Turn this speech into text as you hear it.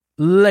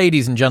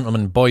Ladies and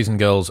gentlemen, boys and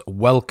girls,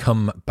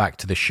 welcome back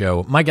to the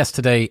show. My guest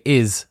today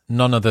is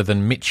none other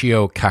than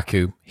Michio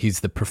Kaku.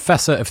 He's the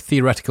professor of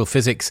theoretical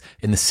physics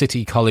in the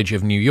City College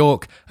of New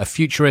York, a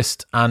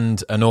futurist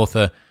and an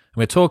author. And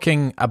we're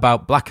talking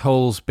about black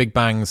holes, big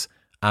bangs,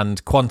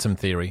 and quantum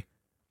theory.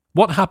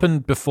 What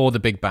happened before the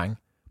Big Bang?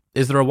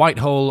 Is there a white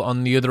hole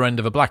on the other end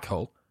of a black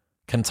hole?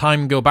 Can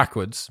time go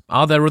backwards?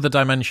 Are there other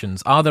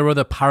dimensions? Are there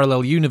other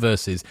parallel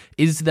universes?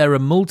 Is there a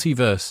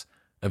multiverse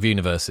of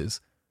universes?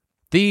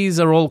 These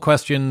are all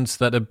questions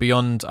that are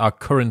beyond our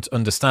current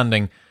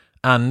understanding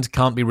and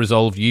can't be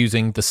resolved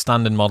using the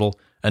Standard Model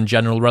and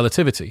general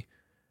relativity.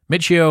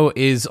 Michio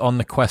is on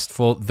the quest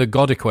for the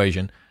God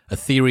equation, a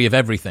theory of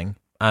everything,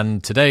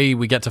 and today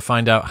we get to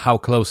find out how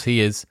close he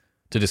is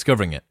to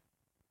discovering it.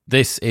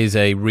 This is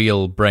a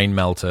real brain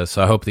melter,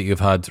 so I hope that you've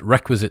had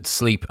requisite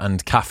sleep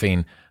and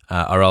caffeine,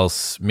 or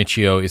else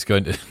Michio is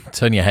going to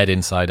turn your head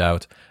inside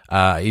out.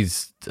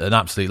 He's an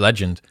absolute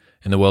legend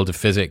in the world of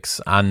physics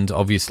and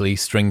obviously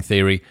string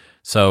theory.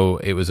 So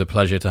it was a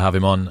pleasure to have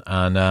him on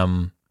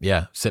and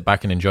sit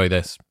back and enjoy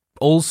this.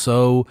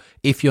 Also,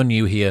 if you're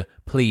new here,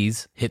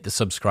 please hit the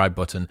subscribe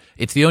button.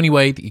 It's the only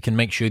way that you can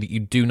make sure that you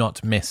do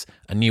not miss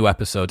a new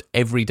episode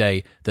every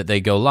day that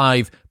they go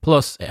live.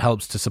 Plus, it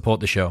helps to support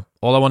the show.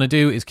 All I want to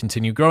do is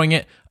continue growing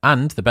it.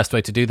 And the best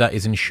way to do that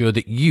is ensure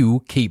that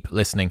you keep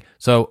listening.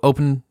 So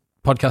open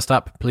podcast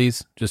app,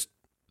 please. Just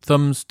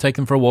thumbs, take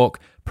them for a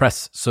walk,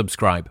 press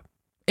subscribe.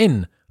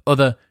 In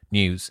other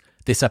news,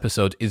 this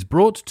episode is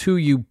brought to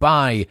you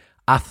by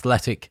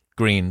Athletic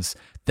Greens.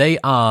 They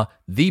are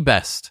the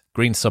best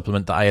green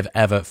supplement that I have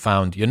ever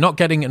found. You're not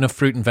getting enough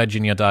fruit and veg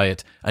in your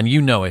diet, and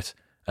you know it,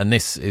 and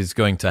this is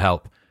going to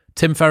help.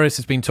 Tim Ferriss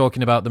has been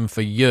talking about them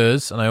for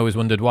years, and I always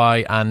wondered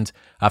why, and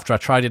after I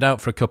tried it out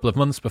for a couple of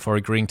months before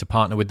agreeing to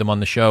partner with them on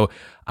the show,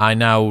 I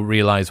now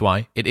realise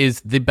why. It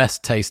is the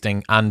best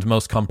tasting and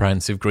most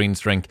comprehensive greens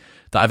drink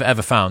that I've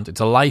ever found.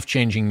 It's a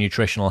life-changing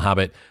nutritional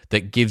habit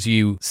that gives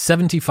you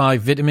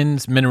 75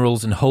 vitamins,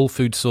 minerals, and whole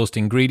food sourced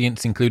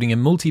ingredients, including a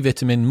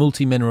multivitamin,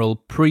 multi-mineral,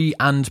 pre-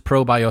 and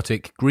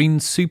probiotic green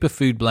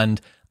superfood blend,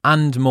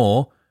 and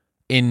more,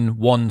 in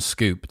one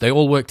scoop. They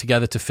all work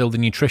together to fill the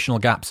nutritional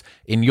gaps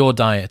in your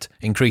diet,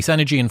 increase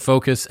energy and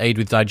focus, aid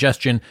with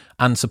digestion,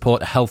 and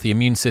support a healthy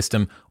immune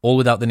system, all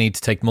without the need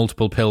to take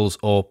multiple pills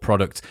or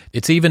products.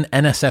 It's even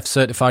NSF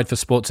certified for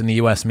sports in the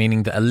US,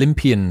 meaning that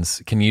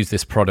Olympians can use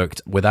this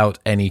product without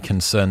any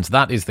concerns.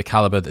 That is the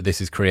caliber that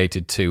this is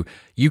created to.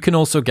 You can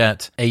also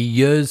get a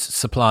year's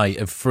supply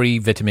of free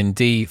vitamin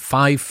D,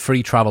 5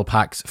 free travel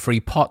packs, free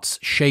pots,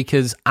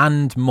 shakers,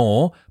 and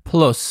more,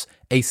 plus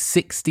a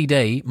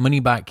 60-day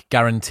money-back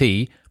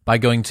guarantee by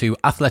going to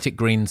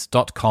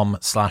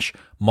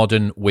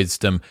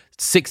athleticgreens.com/modernwisdom.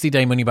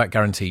 60-day money-back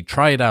guarantee.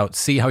 Try it out.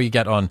 See how you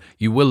get on.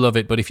 You will love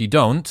it, but if you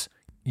don't,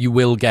 you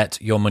will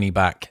get your money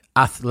back.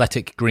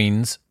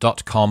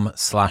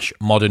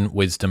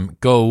 athleticgreens.com/modernwisdom.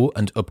 Go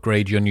and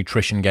upgrade your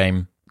nutrition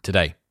game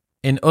today.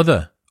 In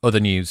other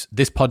news,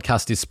 this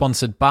podcast is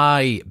sponsored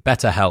by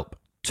BetterHelp.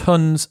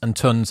 Tons and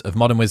tons of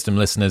Modern Wisdom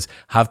listeners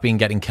have been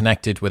getting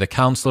connected with a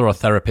counselor or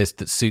therapist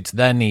that suits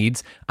their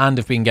needs and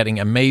have been getting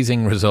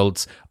amazing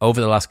results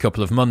over the last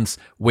couple of months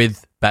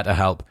with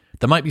BetterHelp.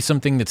 There might be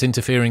something that's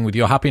interfering with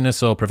your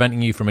happiness or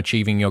preventing you from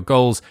achieving your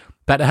goals.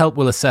 BetterHelp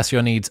will assess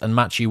your needs and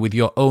match you with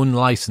your own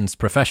licensed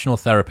professional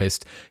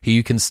therapist who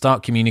you can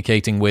start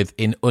communicating with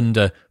in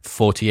under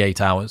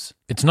 48 hours.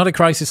 It's not a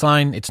crisis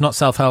line, it's not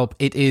self-help,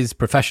 it is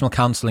professional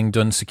counselling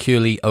done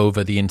securely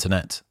over the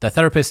internet. Their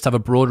therapists have a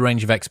broad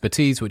range of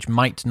expertise which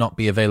might not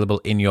be available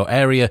in your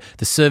area.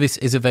 The service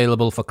is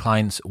available for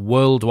clients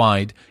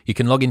worldwide. You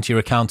can log into your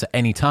account at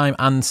any time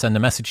and send a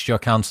message to your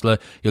counsellor.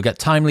 You'll get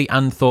timely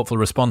and thoughtful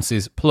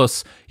responses,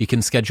 plus you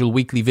can schedule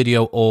weekly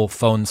video or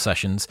phone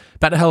sessions.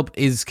 BetterHelp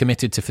is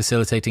committed to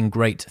facilitating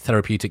great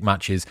therapeutic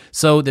matches,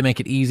 so they make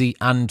it easy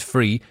and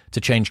free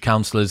to change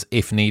counsellors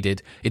if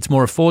needed. It's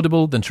more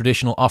affordable than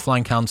traditional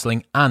offline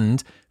counselling,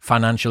 and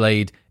financial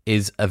aid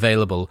is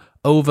available.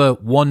 Over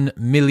 1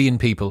 million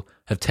people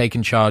have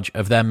taken charge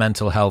of their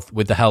mental health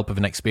with the help of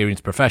an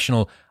experienced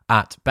professional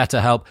at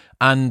BetterHelp.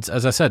 And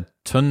as I said,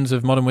 tons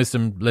of Modern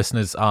Wisdom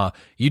listeners are.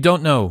 You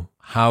don't know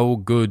how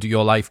good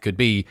your life could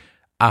be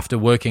after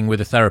working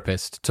with a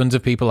therapist. Tons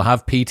of people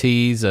have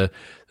PTs,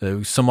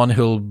 someone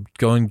who'll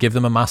go and give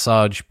them a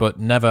massage, but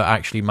never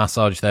actually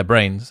massage their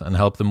brains and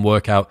help them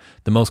work out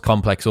the most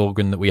complex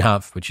organ that we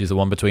have, which is the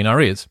one between our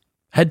ears.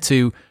 Head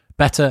to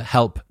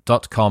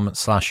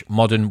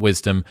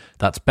betterhelp.com/modernwisdom.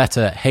 That's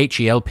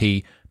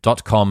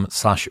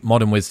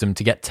betterhelp.com/modernwisdom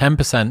to get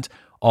 10%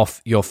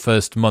 off your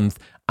first month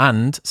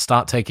and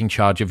start taking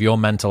charge of your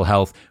mental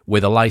health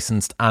with a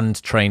licensed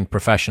and trained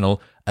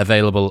professional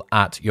available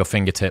at your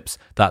fingertips.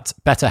 That's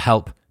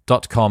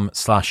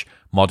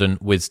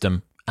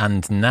betterhelp.com/modernwisdom.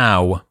 And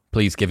now,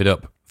 please give it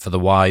up for the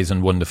wise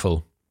and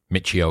wonderful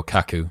Michio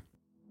Kaku.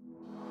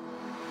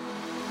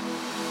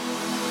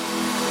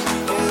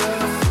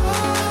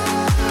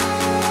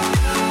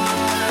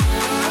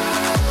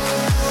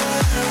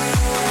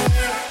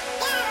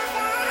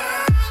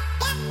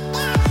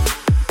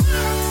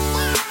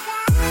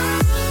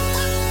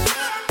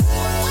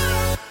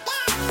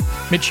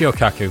 Michio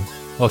Kaku,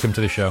 welcome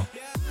to the show.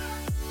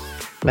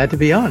 Glad to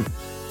be on.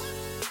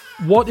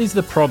 What is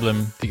the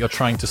problem that you're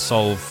trying to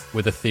solve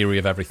with a theory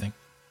of everything?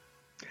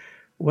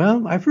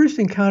 Well, I first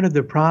encountered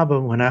the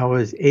problem when I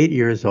was 8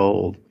 years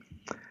old.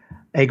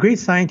 A great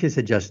scientist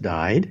had just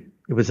died.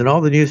 It was in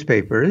all the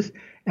newspapers,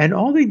 and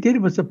all they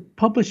did was to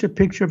publish a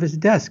picture of his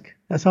desk.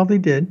 That's all they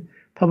did,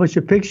 publish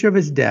a picture of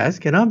his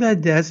desk, and on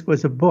that desk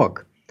was a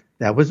book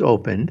that was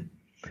opened.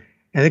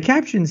 And the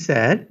caption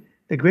said,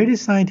 "The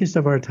greatest scientist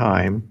of our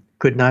time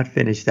could not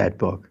finish that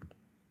book."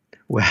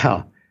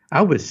 Well,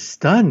 I was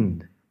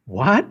stunned.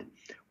 What?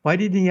 Why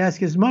didn't he ask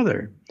his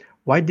mother?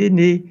 Why didn't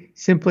he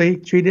simply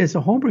treat it as a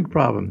homework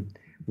problem?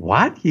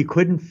 What? He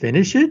couldn't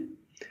finish it?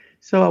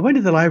 So I went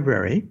to the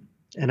library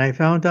and I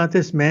found out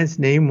this man's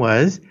name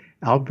was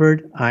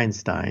Albert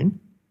Einstein.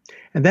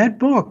 And that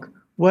book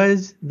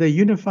was the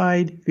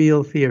unified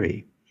field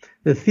theory,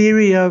 the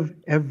theory of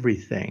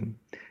everything,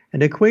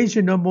 an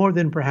equation no more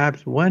than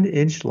perhaps 1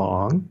 inch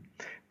long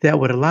that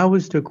would allow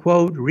us to,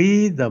 quote,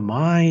 read the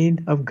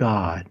mind of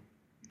God.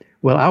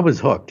 Well, I was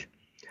hooked.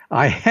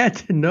 I had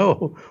to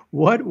know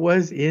what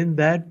was in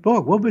that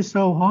book. What was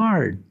so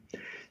hard?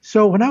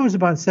 So when I was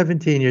about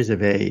 17 years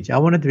of age, I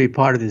wanted to be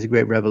part of this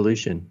great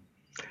revolution.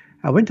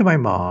 I went to my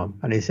mom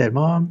and I said,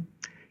 "Mom,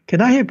 can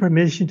I have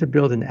permission to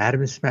build an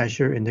atom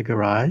smasher in the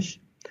garage?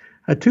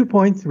 A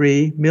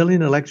 2.3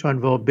 million electron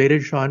volt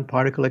betatron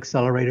particle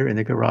accelerator in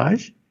the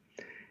garage?"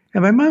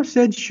 And my mom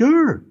said,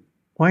 "Sure,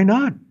 why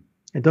not?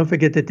 And don't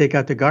forget to take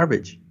out the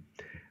garbage."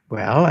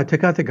 Well, I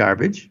took out the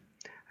garbage.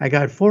 I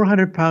got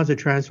 400 pounds of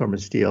transformer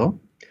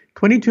steel,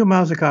 22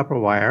 miles of copper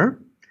wire,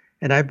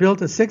 and I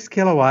built a 6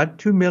 kilowatt,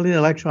 2 million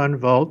electron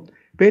volt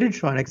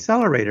betatron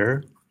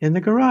accelerator in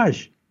the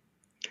garage.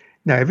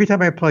 Now, every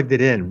time I plugged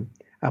it in,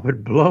 I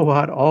would blow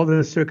out all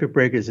the circuit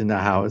breakers in the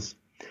house.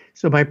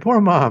 So my poor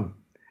mom,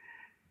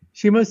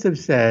 she must have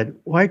said,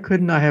 "Why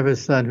couldn't I have a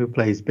son who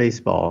plays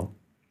baseball?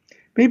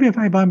 Maybe if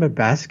I buy him a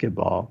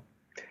basketball.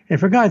 And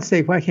for God's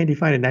sake, why can't he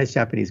find a nice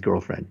Japanese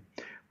girlfriend?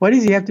 Why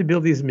does he have to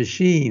build these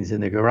machines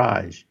in the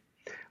garage?"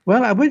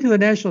 Well, I went to the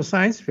National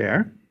Science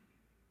Fair,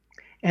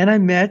 and I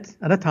met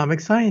an atomic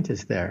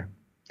scientist there,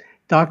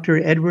 Dr.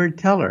 Edward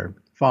Teller,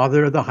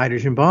 father of the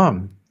hydrogen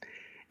bomb.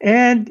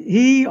 And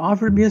he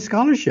offered me a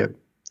scholarship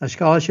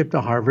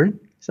to Harvard.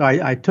 So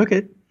I took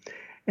it.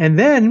 And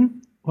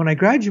then when I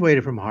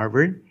graduated from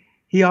Harvard,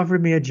 he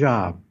offered me a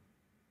job.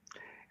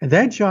 And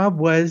that job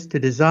was to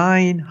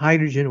design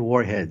hydrogen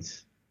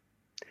warheads,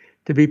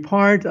 to be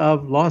part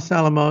of Los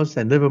Alamos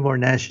and Livermore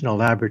National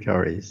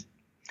Laboratories.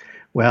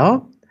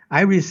 Well,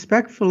 I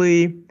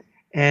respectfully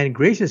and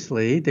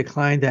graciously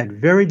declined that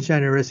very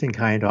generous and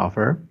kind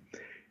offer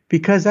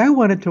because I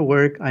wanted to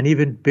work on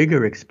even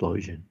bigger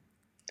explosion.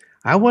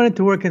 I wanted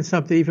to work on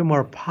something even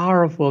more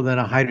powerful than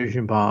a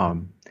hydrogen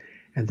bomb,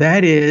 and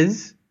that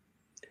is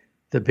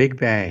the Big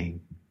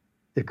Bang,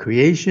 the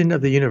creation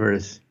of the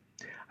universe.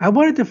 I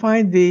wanted to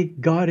find the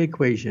God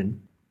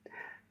equation,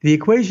 the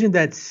equation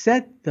that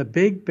set the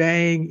Big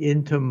Bang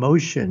into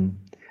motion,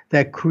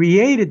 that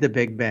created the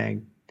Big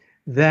Bang,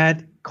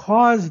 that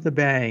caused the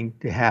bang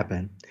to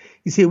happen.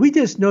 You see, we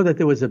just know that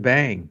there was a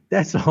bang.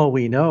 That's all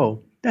we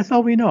know. That's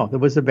all we know. There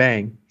was a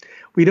bang.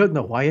 We don't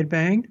know why it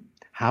banged,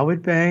 how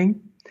it banged.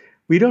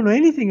 We don't know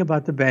anything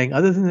about the bang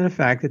other than the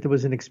fact that there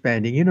was an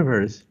expanding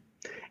universe.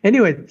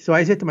 Anyway, so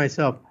I said to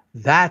myself,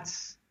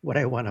 that's what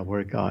I want to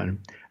work on,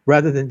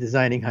 rather than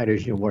designing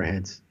hydrogen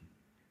warheads.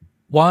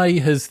 Why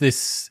has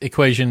this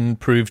equation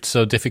proved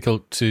so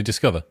difficult to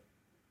discover?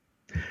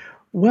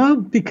 Well,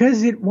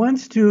 because it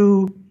wants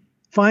to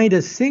find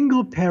a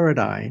single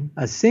paradigm,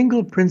 a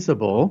single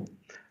principle,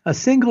 a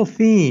single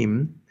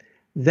theme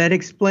that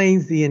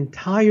explains the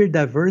entire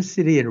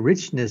diversity and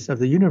richness of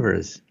the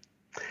universe.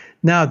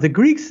 Now, the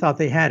Greeks thought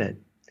they had it.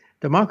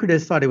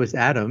 Democritus thought it was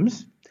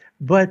atoms,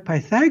 but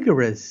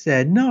Pythagoras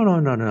said,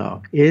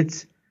 no,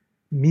 it's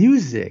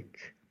music.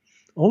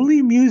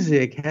 Only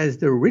music has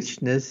the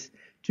richness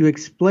to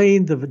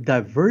explain the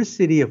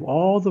diversity of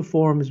all the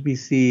forms we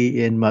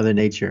see in Mother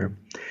Nature.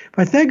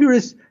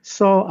 Pythagoras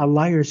saw a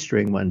lyre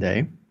string one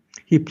day.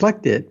 He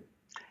plucked it,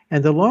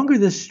 and the longer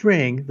the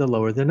string, the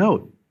lower the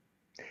note.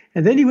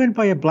 And then he went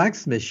by a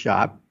blacksmith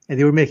shop, and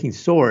they were making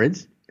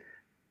swords.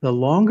 The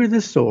longer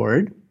the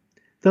sword,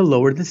 the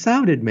lower the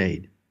sound it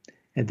made.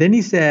 And then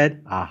he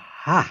said,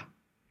 aha,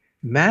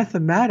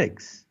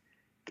 mathematics.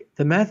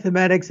 The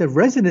mathematics of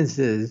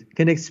resonances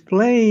can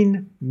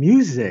explain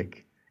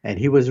music. And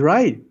he was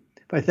right.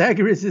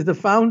 Pythagoras is the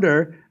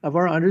founder of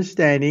our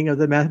understanding of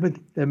the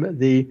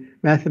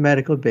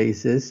mathematical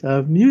basis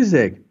of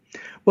music.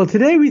 Well,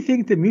 today we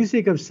think the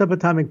music of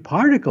subatomic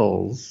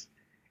particles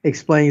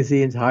explains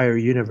the entire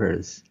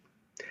universe.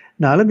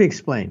 Now, let me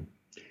explain.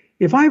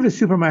 If I have a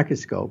super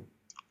microscope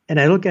and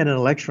I look at an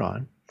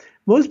electron,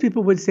 most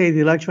people would say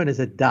the electron is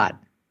a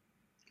dot.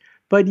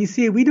 But you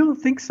see, we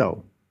don't think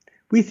so.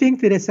 We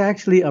think that it's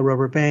actually a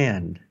rubber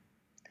band.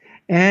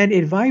 And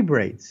it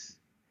vibrates.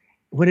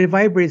 When it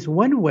vibrates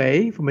one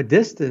way from a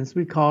distance,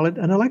 we call it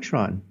an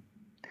electron.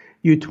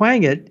 You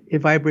twang it,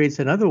 it vibrates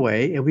another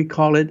way, and we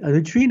call it a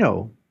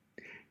neutrino.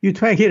 You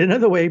twang it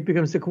another way, it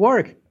becomes a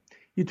quark.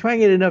 You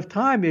twang it enough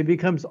time, it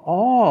becomes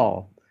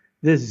all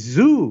this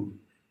zoo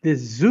of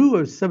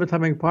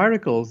subatomic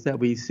particles that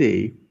we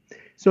see.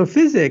 So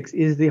physics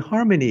is the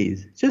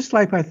harmonies, just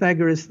like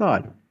Pythagoras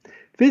thought.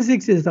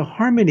 Physics is the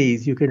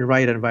harmonies you can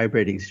write on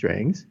vibrating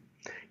strings.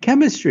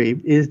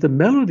 Chemistry is the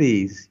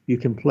melodies you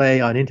can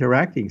play on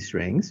interacting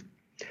strings.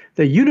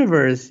 The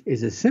universe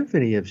is a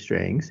symphony of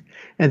strings.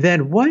 And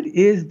then what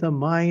is the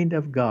mind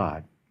of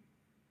God?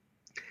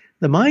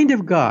 The mind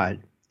of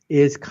God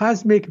is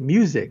cosmic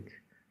music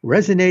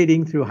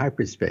resonating through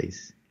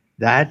hyperspace.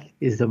 That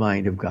is the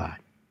mind of God.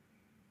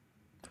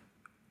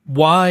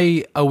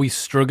 Why are we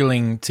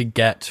struggling to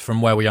get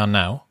from where we are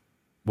now,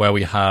 where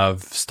we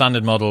have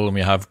standard model and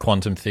we have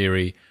quantum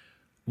theory?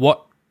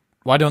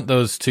 Why don't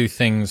those two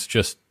things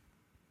just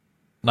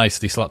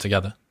nicely slot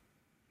together?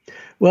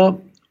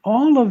 Well,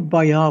 all of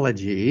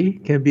biology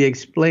can be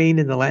explained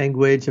in the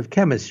language of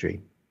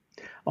chemistry.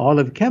 All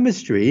of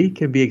chemistry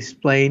can be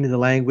explained in the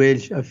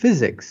language of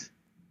physics.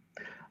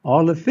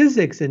 All of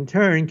physics, in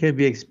turn, can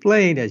be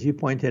explained, as you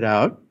pointed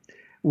out,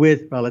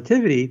 with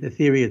relativity, the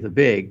theory of the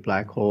big,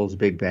 black holes,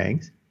 big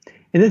bangs,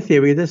 and the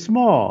theory of the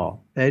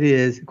small, that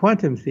is,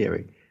 quantum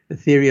theory, the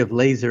theory of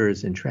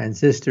lasers and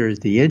transistors,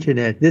 the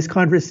internet. This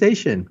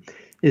conversation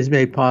is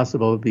made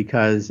possible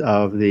because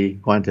of the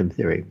quantum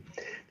theory.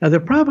 Now, the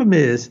problem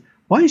is,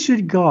 why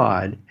should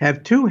God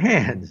have two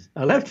hands,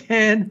 a left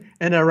hand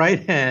and a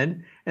right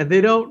hand, and they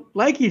don't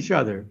like each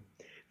other?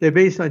 They're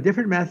based on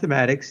different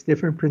mathematics,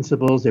 different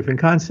principles, different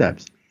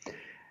concepts.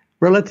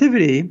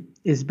 Relativity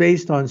is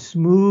based on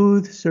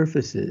smooth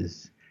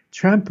surfaces,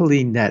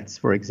 trampoline nets,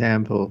 for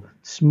example,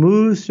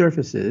 smooth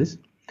surfaces,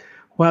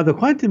 while the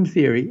quantum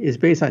theory is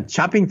based on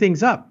chopping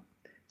things up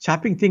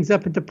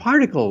into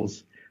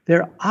particles.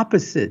 They're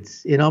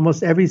opposites in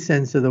almost every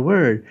sense of the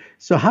word.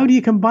 So how do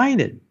you combine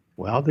it?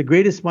 Well, the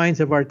greatest minds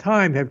of our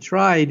time have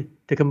tried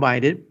to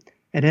combine it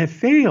and have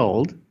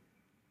failed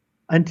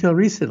until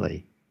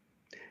recently.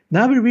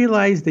 Now we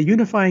realize the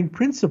unifying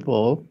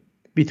principle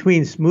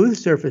between smooth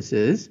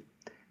surfaces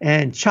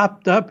and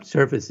chopped up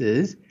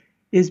surfaces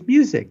is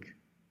music.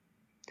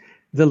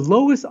 The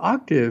lowest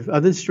octave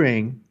of the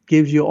string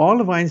gives you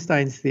all of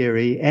Einstein's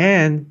theory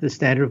and the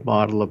standard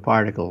model of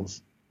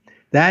particles.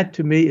 That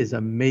to me is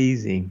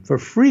amazing. For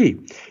free.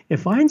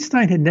 If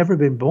Einstein had never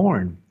been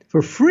born,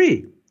 for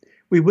free,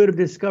 we would have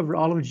discovered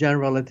all of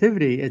general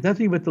relativity as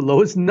nothing but the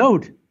lowest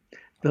note,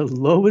 the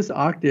lowest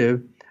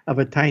octave of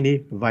a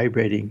tiny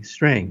vibrating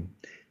string.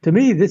 To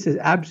me, this is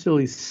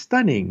absolutely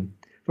stunning.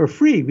 For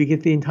free, we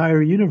get the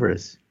entire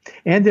universe.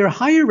 And there are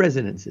higher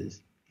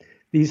resonances.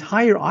 These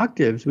higher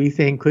octaves, we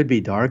think, could be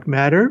dark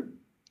matter,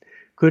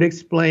 could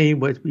explain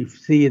what we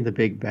see in the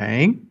Big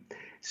Bang.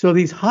 So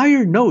these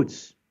higher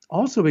notes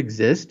also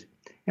exist,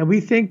 and we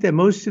think that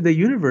most of the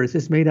universe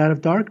is made out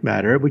of dark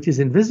matter, which is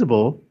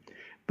invisible,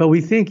 but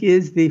we think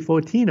is the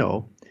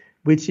photino,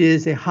 which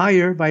is a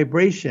higher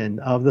vibration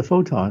of the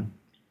photon.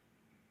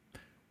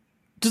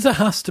 Does there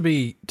has to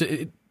be,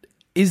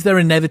 is there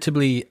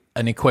inevitably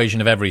an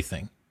equation of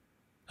everything?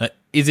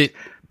 Is it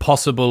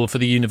possible for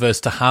the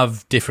universe to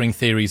have differing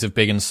theories of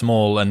big and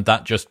small and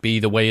that just be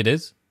the way it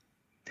is?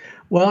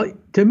 Well,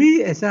 to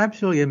me, it's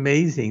absolutely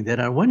amazing that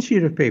on one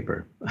sheet of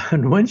paper,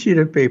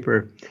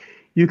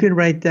 you can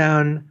write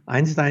down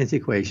Einstein's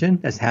equation,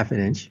 that's half an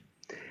inch,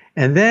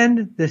 and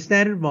then the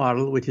standard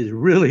model, which is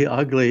really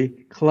ugly,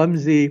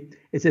 clumsy.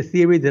 It's a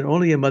theory that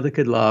only a mother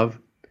could love,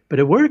 but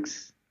it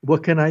works.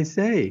 What can I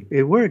say?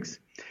 It works.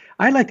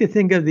 I like to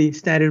think of the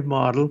standard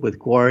model with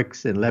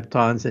quarks and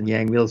leptons and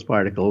Yang-Mills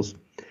particles,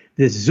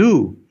 this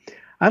zoo.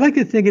 I like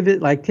to think of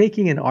it like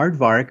taking an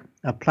aardvark,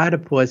 a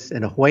platypus,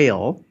 and a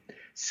whale,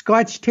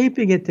 scotch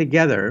taping it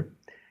together,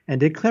 and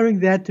declaring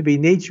that to be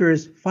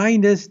nature's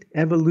finest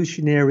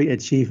evolutionary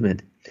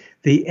achievement,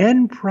 the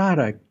end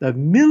product of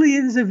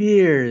millions of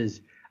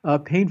years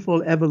of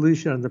painful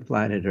evolution on the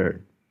planet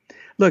Earth.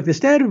 Look, the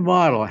standard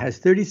model has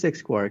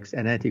 36 quarks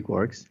and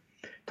antiquarks,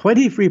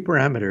 20 free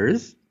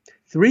parameters,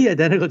 3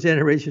 identical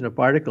generation of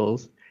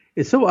particles.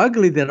 It's so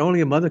ugly that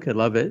only a mother could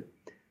love it,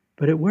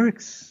 but it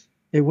works.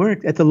 It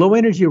works. At the low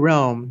energy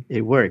realm,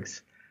 it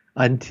works.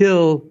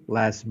 Until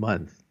last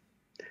month.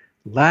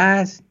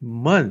 Last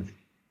month,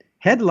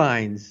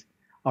 headlines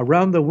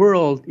around the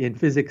world in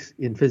physics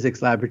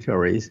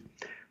laboratories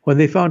when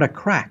they found a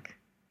crack,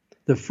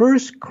 the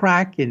first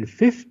crack in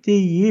 50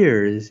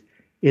 years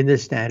in the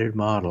standard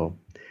model.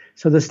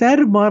 So the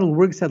standard model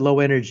works at low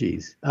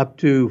energies, up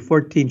to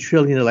 14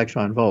 trillion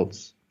electron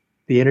volts,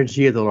 the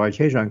energy of the Large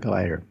Hadron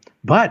Collider.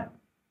 But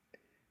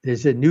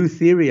there's a new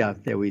theory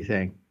out there, we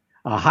think,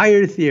 a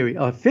higher theory,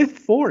 a fifth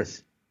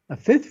force.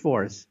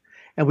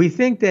 And we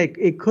think that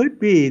it could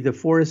be the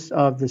force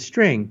of the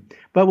string,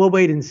 but we'll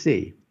wait and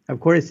see. Of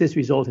course, this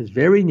result is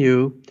very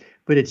new,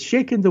 but it's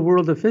shaken the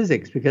world of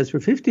physics because for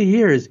 50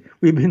 years,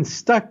 we've been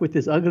stuck with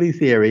this ugly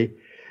theory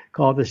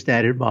called the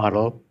standard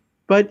model,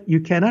 but you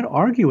cannot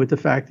argue with the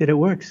fact that it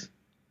works.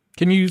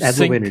 Can you at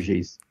low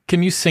energies.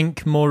 Can you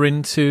sink more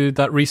into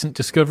that recent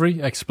discovery?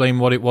 Explain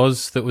what it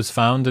was that was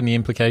found and the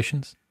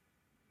implications?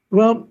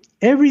 Well,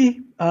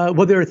 every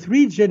Well, there are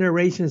three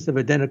generations of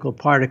identical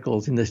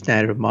particles in the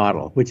standard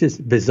model, which is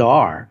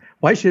bizarre.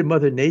 Why should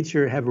Mother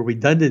Nature have a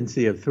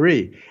redundancy of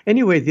three?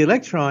 Anyway, the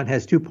electron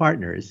has two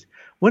partners.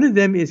 One of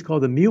them is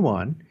called the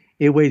muon.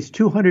 It weighs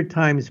 200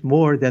 times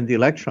more than the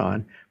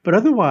electron, but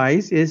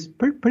otherwise is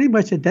pretty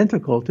much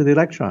identical to the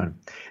electron.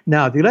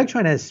 Now, the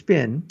electron has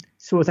spin,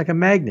 so it's like a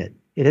magnet.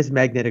 It has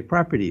magnetic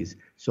properties.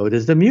 So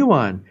does the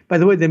muon. By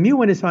the way, the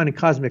muon is found in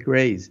cosmic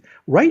rays.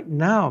 Right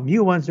now,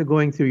 muons are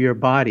going through your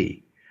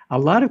body. A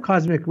lot of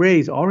cosmic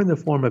rays are in the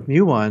form of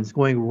muons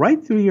going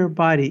right through your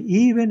body.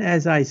 Even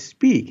as I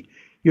speak,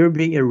 you're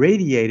being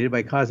irradiated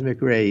by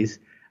cosmic rays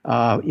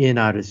in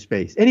outer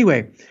space.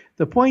 Anyway,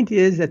 the point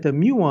is that the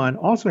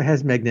muon also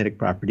has magnetic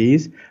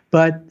properties,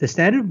 but the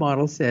standard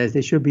model says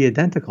they should be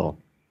identical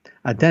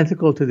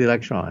to the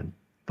electron,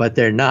 but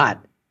they're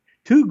not.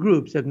 Two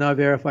groups have now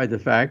verified the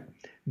fact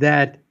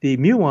that the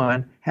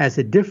muon has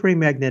a differing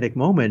magnetic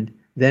moment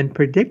than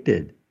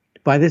predicted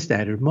by the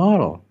standard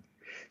model.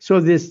 So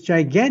this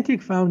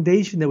gigantic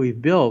foundation that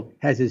we've built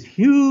has this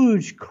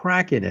huge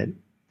crack in it,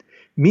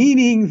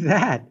 meaning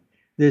that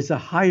there's a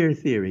higher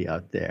theory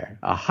out there,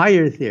 a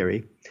higher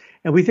theory.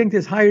 And we think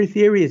this higher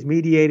theory is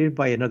mediated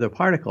by another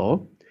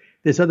particle.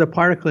 This other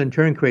particle in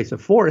turn creates a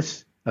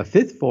force, a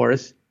fifth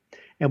force,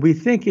 and we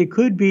think it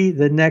could be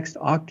the next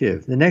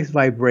octave, the next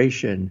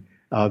vibration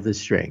of the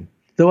string.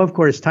 Though, of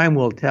course, time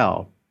will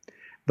tell.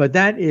 But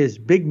that is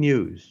big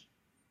news.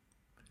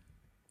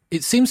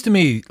 It seems to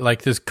me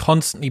like there's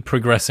constantly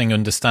progressing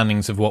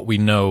understandings of what we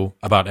know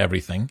about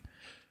everything,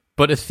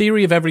 but a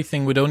theory of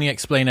everything would only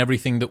explain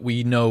everything that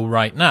we know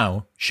right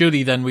now.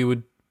 Surely then we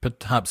would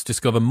perhaps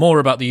discover more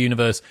about the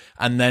universe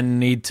and then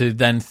need to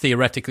then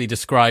theoretically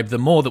describe the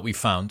more that we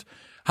found.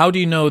 How do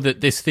you know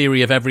that this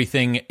theory of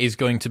everything is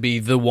going to be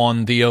the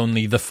one, the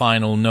only, the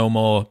final, no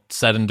more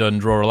said and done,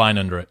 draw a line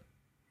under it?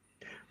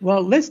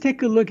 Well, let's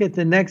take a look at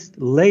the next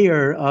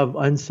layer of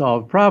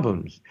unsolved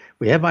problems.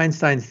 We have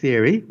Einstein's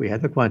theory, we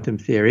have the quantum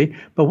theory,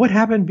 but what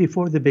happened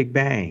before the Big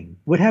Bang?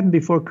 What happened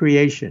before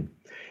creation?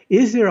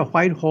 Is there a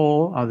white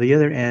hole on the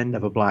other end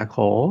of a black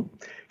hole?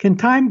 Can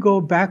time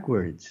go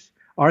backwards?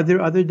 Are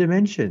there other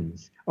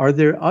dimensions? Are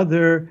there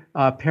other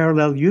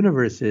parallel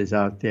universes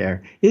out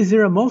there? Is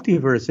there a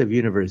multiverse of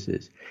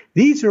universes?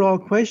 These are all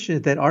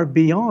questions that are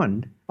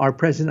beyond our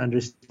present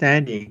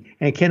understanding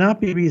and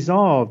cannot be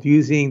resolved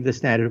using the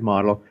standard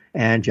model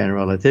and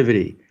general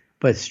relativity.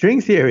 But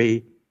string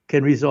theory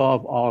can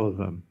resolve all of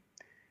them.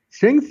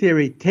 String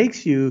theory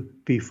takes you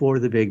before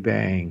the Big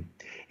Bang.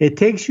 It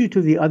takes you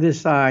to the other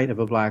side of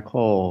a black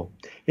hole.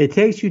 It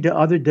takes you to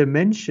other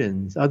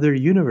dimensions, other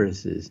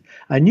universes.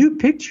 A new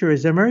picture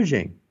is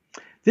emerging.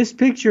 This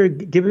picture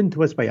given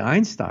to us by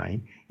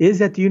Einstein is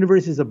that the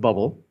universe is a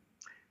bubble.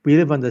 We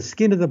live on the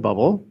skin of the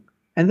bubble,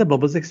 and the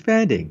bubble is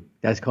expanding.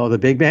 That's called the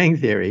Big Bang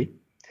theory.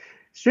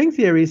 String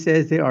theory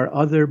says there are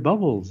other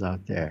bubbles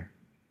out there.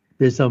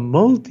 There's a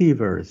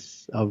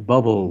multiverse of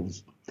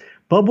bubbles.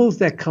 Bubbles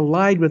that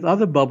collide with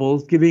other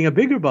bubbles, giving a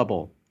bigger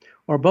bubble.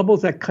 Or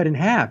bubbles that cut in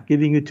half,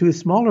 giving you two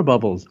smaller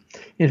bubbles.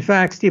 In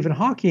fact, Stephen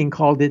Hawking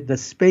called it the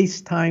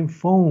space-time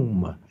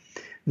foam.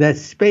 That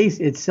space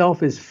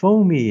itself is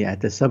foamy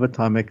at the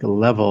subatomic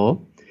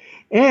level.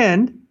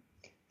 And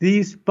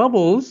these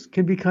bubbles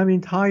can become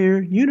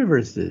entire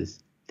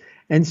universes.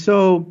 And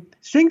so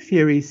string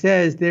theory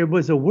says there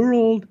was a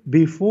world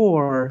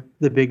before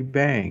the Big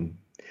Bang.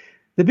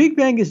 The Big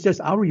Bang is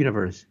just our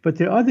universe, but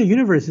there are other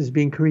universes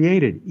being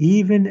created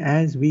even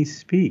as we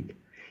speak.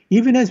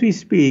 Even as we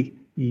speak,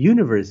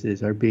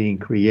 universes are being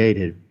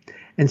created.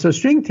 And so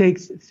string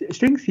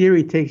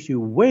theory takes you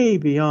way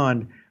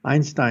beyond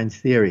Einstein's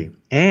theory.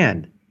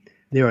 And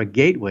there are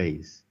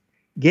gateways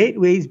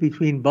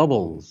between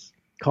bubbles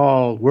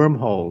called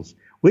wormholes,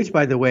 which,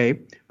 by the way,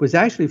 was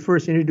actually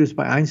first introduced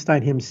by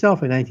Einstein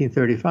himself in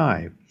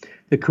 1935.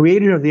 The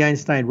creator of the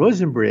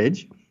Einstein-Rosen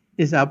bridge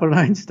is Albert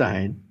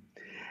Einstein.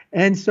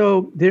 And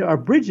so there are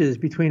bridges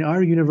between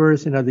our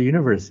universe and other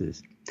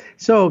universes.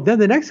 So then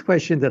the next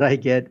question that I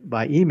get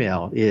by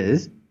email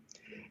is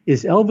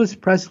Elvis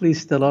Presley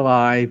still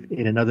alive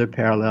in another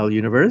parallel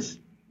universe?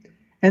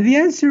 And the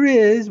answer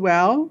is,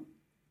 well,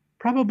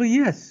 probably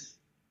yes.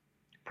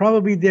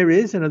 Probably there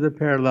is another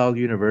parallel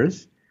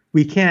universe.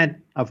 We can't,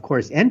 of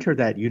course, enter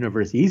that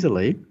universe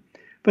easily,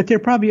 but there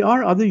probably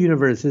are other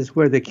universes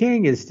where the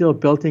king is still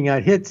belting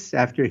out hits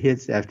after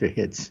hits after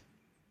hits.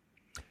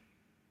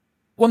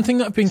 One thing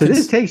that I've been... So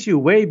this takes you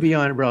way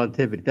beyond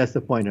relativity. That's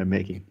the point I'm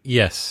making.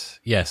 Yes,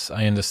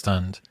 I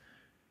understand.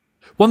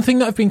 One thing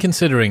that I've been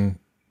considering,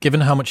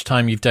 given how much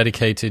time you've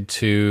dedicated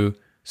to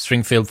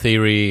string field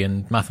theory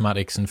and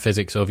mathematics and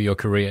physics over your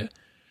career,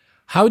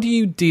 how do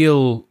you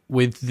deal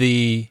with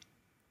the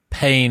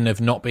pain of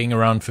not being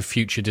around for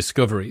future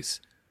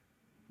discoveries?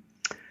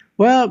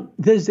 Well,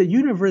 there's a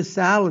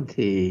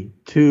universality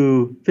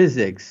to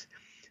physics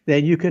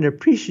that you can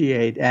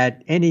appreciate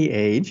at any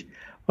age.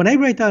 When I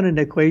write down an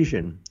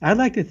equation, I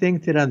like to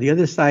think that on the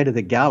other side of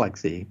the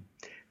galaxy,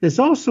 there's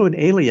also an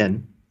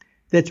alien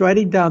that's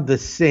writing down the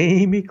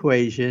same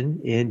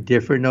equation in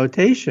different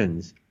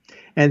notations.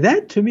 And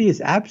that to me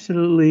is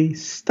absolutely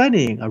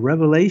stunning, a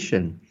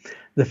revelation.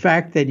 The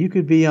fact that you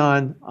could be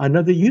on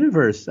another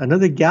universe,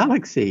 another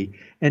galaxy,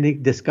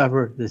 and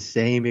discover the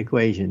same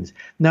equations.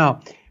 Now,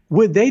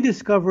 would they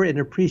discover and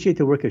appreciate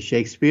the work of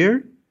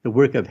Shakespeare, the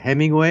work of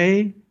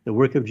Hemingway, the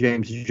work of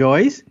James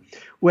Joyce?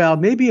 Well,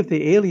 maybe if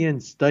the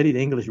aliens studied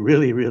English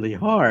really, really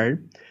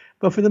hard.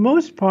 But for the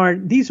most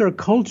part, these are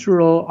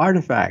cultural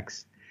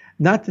artifacts.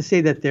 Not to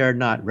say that they're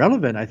not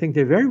relevant. I think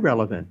they're very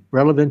relevant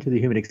to the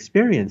human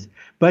experience.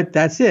 But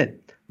that's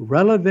it,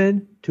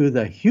 relevant to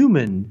the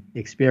human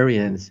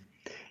experience.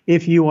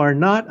 If you are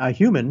not a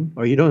human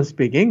or you don't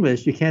speak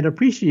English, you can't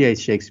appreciate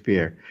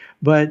Shakespeare.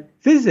 But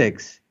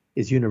physics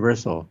is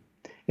universal.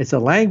 It's a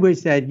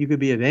language that you could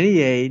be of any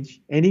age,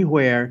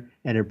 anywhere,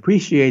 and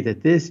appreciate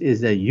that this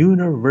is a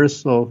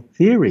universal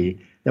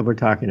theory that we're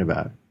talking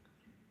about.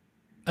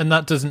 And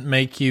that doesn't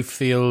make you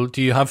feel,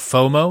 do you have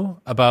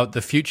FOMO about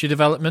the future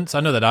developments?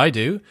 I know that I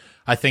do.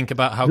 I think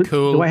about how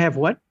cool... Do I have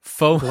what?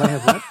 FOMO. Do I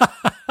have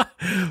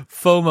what?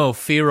 FOMO,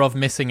 fear of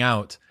missing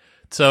out.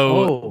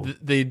 So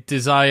the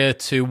desire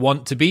to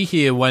want to be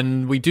here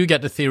when we do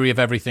get the theory of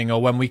everything,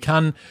 or when we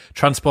can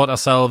transport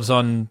ourselves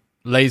on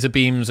laser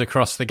beams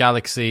across the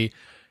galaxy.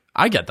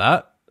 I get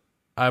that.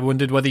 I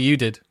wondered whether you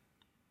did.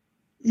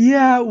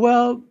 Yeah,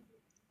 well,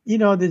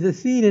 there's a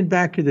scene in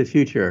Back to the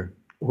Future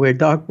where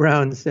Doc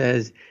Brown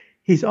says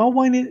he's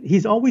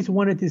always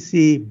wanted to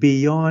see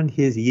beyond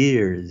his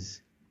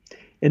years.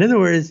 In other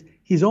words,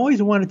 he's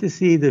always wanted to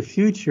see the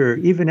future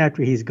even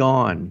after he's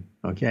gone,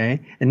 okay?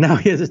 And now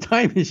he has a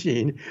time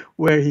machine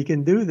where he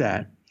can do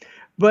that.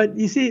 But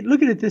you see,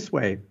 look at it this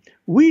way.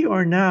 We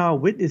are now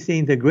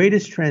witnessing the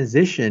greatest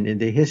transition in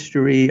the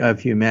history of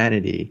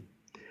humanity.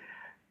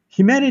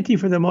 Humanity,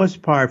 for the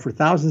most part, for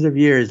thousands of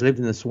years, lived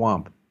in the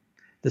swamp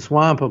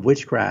of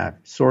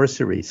witchcraft,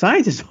 sorcery.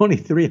 Science is only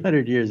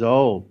 300 years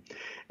old.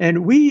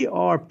 And we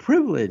are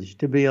privileged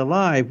to be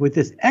alive with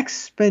this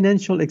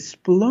exponential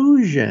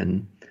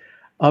explosion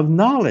of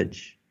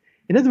knowledge.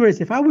 In other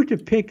words, if I were to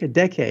pick a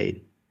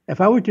decade, if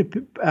I were to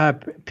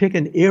pick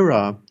an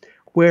era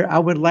where I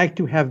would like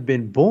to have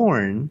been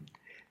born,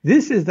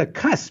 this is the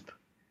cusp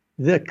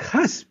of this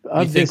curve.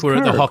 You think we're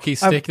at the hockey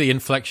stick, the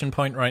inflection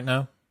point right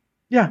now?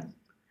 Yeah.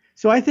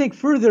 So I think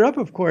further up,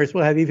 of course,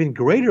 we'll have even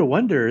greater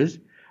wonders.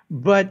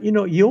 But, you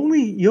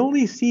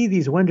only see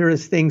these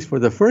wondrous things for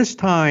the first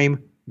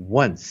time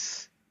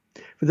once.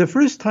 For the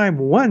first time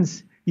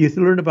once, you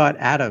learn about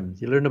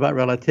atoms, you learn about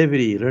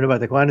relativity, you learn about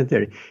the quantum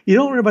theory. You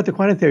don't learn about the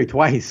quantum theory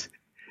twice.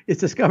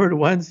 It's discovered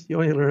once, you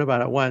only learn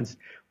about it once.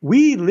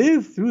 We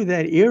lived through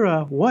that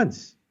era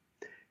once.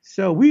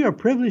 So we are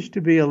privileged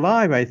to be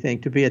alive, I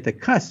think, to be at the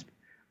cusp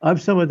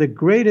of some of the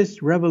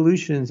greatest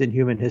revolutions in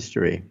human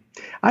history.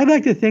 I'd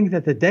like to think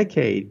that the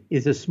decade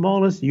is the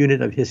smallest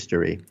unit of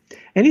history.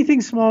 Anything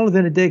smaller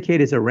than a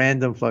decade is a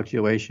random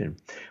fluctuation.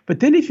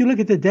 But then if you look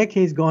at the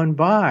decades gone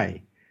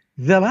by,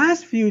 the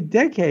last few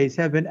decades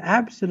have been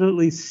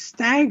absolutely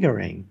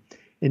staggering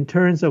in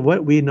terms of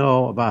what we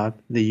know about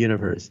the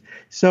universe.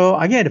 So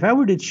again, if I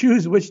were to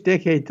choose which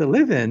decade to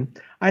live in,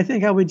 I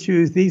think I would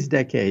choose these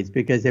decades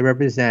because they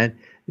represent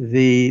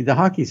the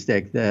hockey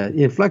stick, the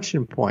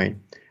inflection point,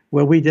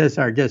 where we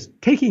are just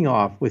taking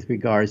off with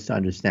regards to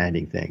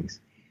understanding things.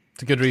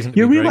 It's a good reason to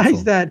be grateful.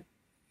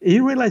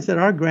 You realize that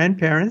our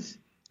grandparents,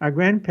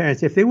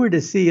 if they were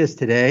to see us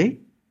today,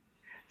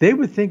 they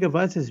would think of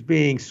us as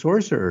being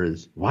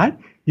sorcerers. What?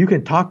 You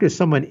can talk to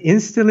someone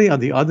instantly on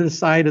the other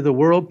side of the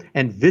world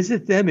and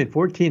visit them in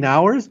 14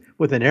 hours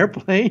with an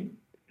airplane?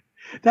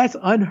 That's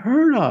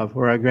unheard of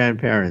for our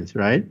grandparents,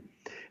 right?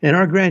 And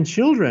our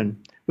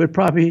grandchildren we would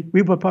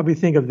probably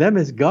think of them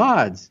as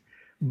gods.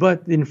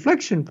 But the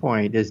inflection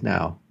point is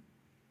now.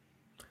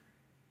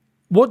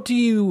 What do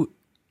you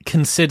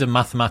consider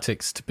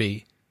mathematics to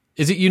be?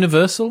 Is it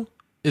universal?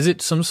 Is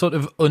it some sort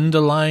of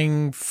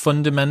underlying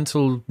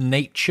fundamental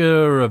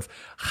nature of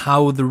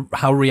how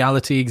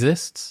reality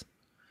exists?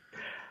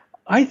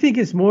 I think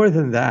it's more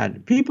than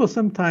that. People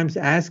sometimes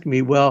ask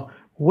me, well,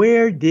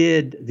 where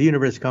did the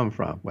universe come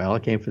from? Well,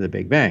 it came from the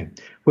Big Bang.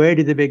 Where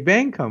did the Big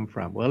Bang come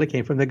from? Well, it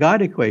came from the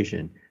God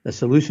equation. The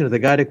solution of the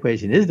God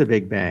equation is the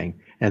Big Bang.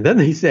 And then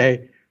they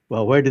say,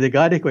 well, where did the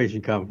God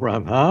equation come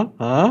from?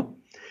 Huh?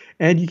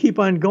 And you keep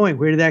on going.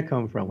 Where did that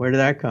come from? Where did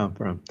that come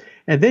from?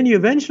 And then you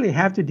eventually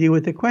have to deal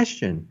with the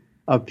question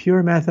of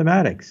pure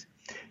mathematics.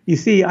 You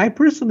see, I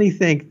personally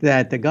think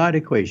that the God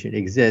equation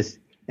exists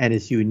and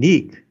it's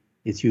unique.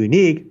 It's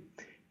unique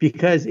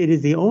because it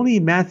is the only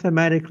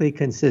mathematically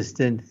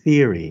consistent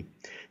theory.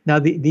 Now,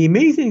 the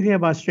amazing thing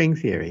about string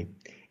theory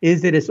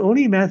is that it's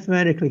only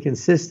mathematically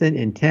consistent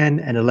in 10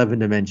 and 11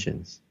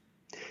 dimensions.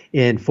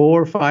 In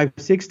 4, 5,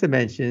 6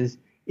 dimensions,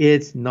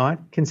 it's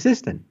not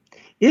consistent.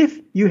 If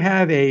you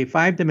have a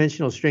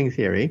 5-dimensional string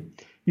theory,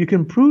 you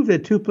can prove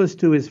that 2 plus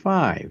 2 is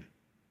 5.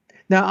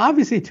 Now,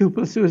 obviously, 2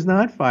 plus 2 is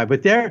not 5,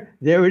 but there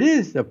it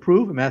is, a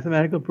proof, a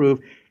mathematical proof.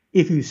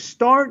 If you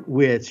start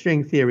with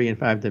string theory in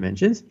 5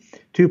 dimensions,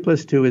 2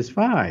 plus 2 is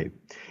 5.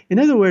 In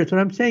other words,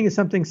 what I'm saying is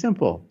something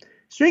simple.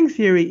 String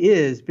theory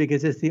is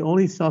because it's the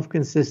only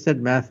self-consistent,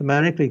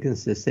 mathematically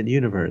consistent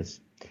universe.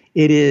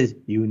 It is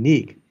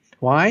unique.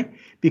 Why?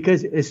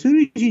 Because as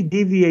soon as you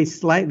deviate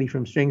slightly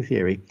from string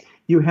theory,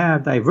 you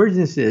have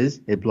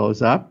divergences, it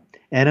blows up,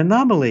 and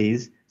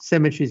anomalies,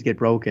 symmetries get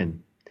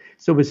broken.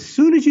 So as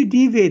soon as you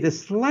deviate the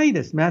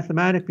slightest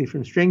mathematically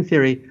from string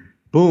theory,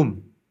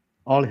 boom,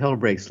 all hell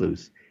breaks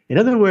loose. In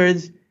other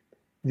words,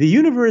 the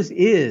universe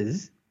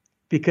is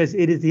because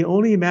it is the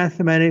only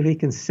mathematically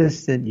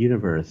consistent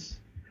universe.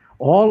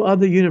 All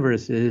other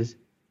universes,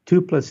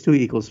 2 plus 2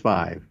 equals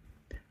 5.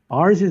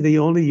 Ours is the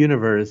only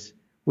universe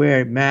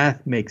where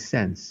math makes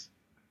sense.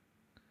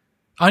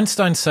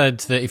 Einstein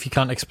said that if you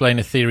can't explain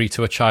a theory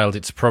to a child,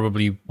 it's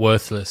probably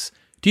worthless.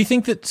 Do you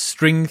think that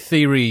string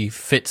theory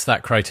fits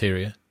that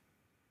criteria?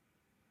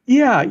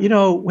 Yeah,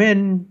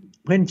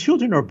 when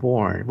children are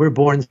born, we're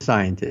born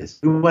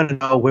scientists. We want to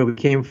know where we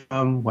came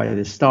from, why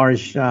the stars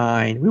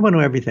shine. We want to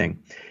know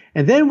everything.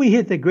 And then we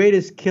hit the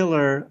greatest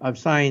killer of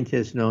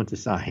scientists known to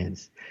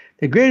science.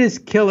 The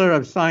greatest killer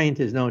of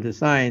scientists known to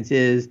science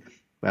is,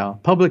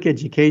 well, public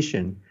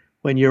education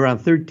when you're around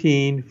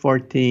 13,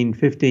 14,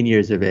 15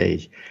 years of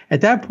age. At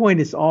that point,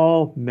 it's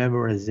all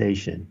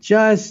memorization,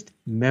 just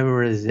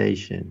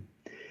memorization.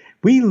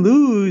 We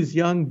lose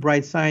young,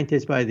 bright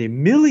scientists by the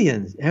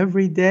millions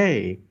every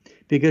day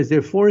because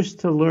they're forced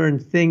to learn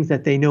things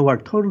that they know are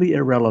totally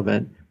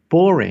irrelevant,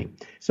 boring.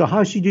 So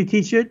how should you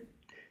teach it?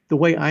 The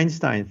way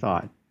Einstein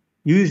thought,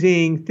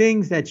 using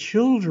things that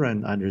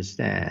children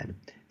understand.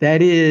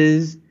 That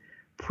is,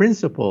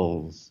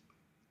 principles,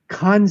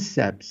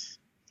 concepts,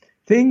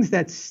 things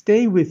that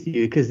stay with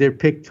you because they're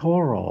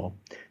pictorial.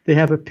 They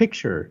have a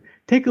picture.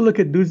 Take a look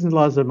at Newton's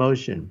laws of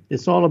motion.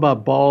 It's all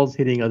about balls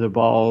hitting other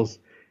balls,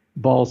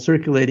 balls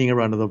circulating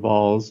around other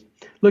balls.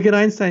 Look at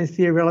Einstein's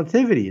theory of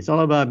relativity. It's all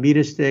about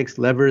meter sticks,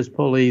 levers,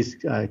 pulleys,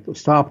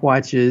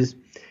 stopwatches.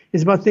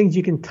 It's about things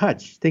you can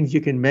touch, things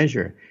you can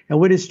measure. And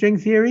what is string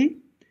theory?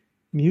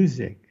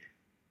 Music.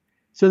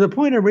 So the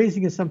point I'm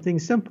raising is something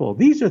simple.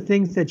 These are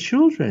things that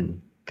children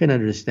can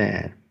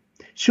understand.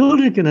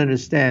 Children can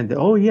understand that,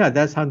 oh yeah,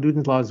 that's how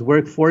Newton's laws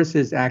work.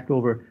 Forces act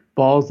over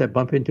balls that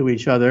bump into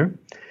each other.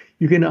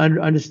 You can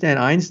understand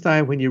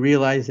Einstein when you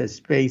realize that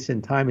space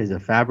and time is a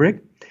fabric.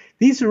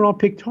 These are all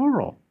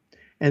pictorial.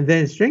 And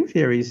then string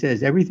theory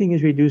says everything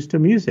is reduced to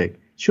music.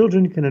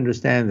 Children can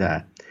understand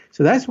that.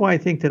 So that's why I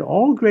think that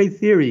all great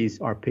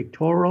theories are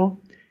pictorial,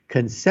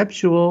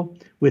 conceptual,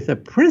 with a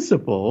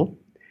principle,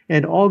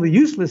 and all the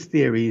useless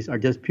theories are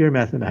just pure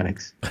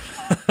mathematics.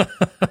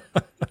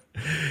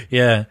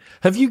 Yeah.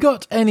 Have you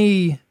got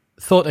any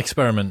thought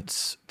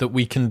experiments that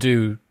we can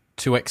do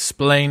to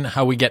explain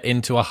how we get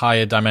into a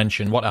higher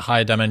dimension, what a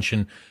higher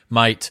dimension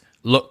might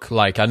look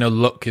like? I know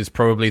look is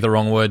probably the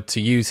wrong word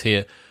to use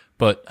here,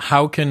 but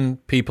how can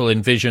people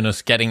envision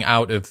us getting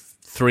out of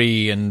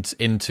 3 and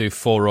into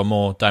 4 or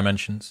more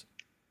dimensions?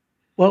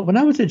 Well, when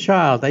I was a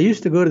child, I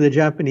used to go to the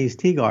Japanese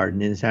tea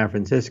garden in San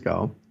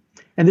Francisco,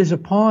 and there's a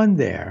pond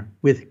there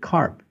with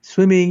carp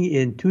swimming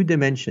in 2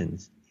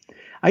 dimensions.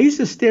 I used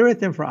to stare at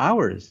them for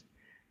hours.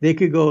 They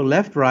could go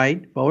left,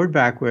 right, forward,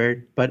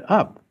 backward, but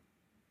up.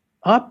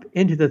 Up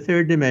into the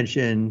 3rd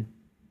dimension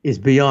is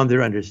beyond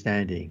their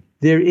understanding.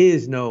 There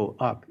is no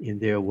up in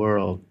their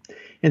world.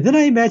 And then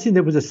I imagined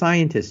there was a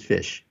scientist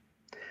fish.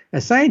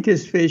 A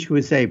scientist fish who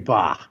would say,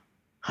 bah,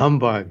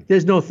 humbug,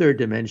 there's no 3rd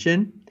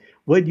dimension.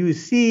 What you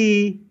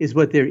see is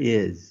what there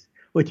is.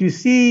 What you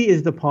see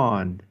is the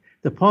pond.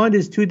 The pond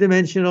is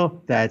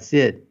 2-dimensional. That's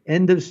it.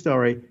 End of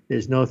story.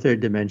 There's no 3rd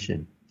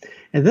dimension.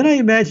 And then I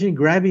imagined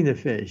grabbing the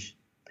fish,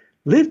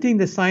 lifting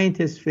the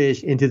scientist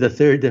fish into the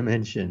 3rd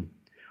dimension.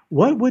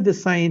 What would the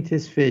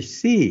scientist fish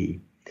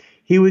see?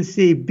 He would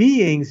see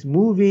beings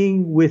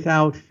moving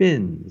without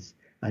fins,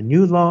 a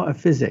new law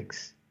of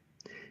physics.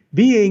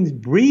 Beings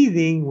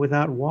breathing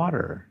without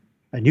water,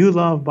 a new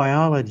law of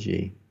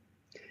biology.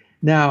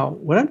 Now,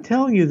 what I'm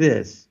telling you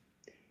this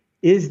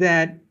is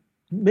that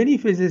many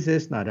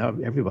physicists, not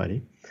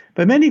everybody,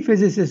 but many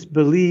physicists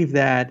believe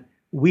that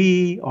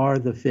we are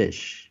the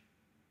fish.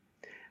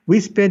 We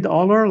spend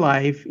all our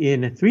life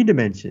in 3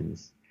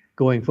 dimensions,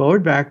 going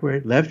forward,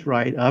 backward, left,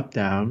 right, up,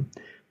 down.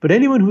 But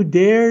anyone who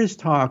dares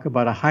talk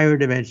about a higher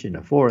dimension,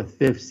 a 4th,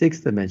 5th,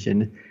 6th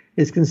dimension,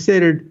 is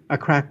considered a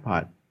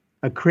crackpot,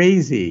 a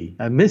crazy,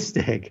 a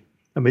mystic,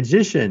 a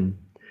magician.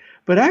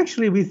 But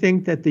actually, we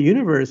think that the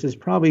universe is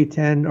probably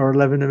 10 or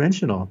 11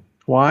 dimensional.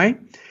 Why?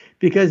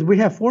 Because we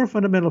have 4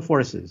 fundamental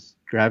forces: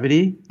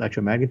 gravity,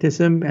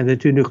 electromagnetism, and the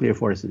 2 nuclear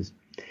forces.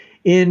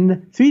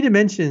 In 3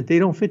 dimensions, they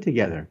don't fit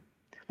together.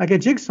 Like a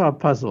jigsaw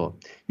puzzle.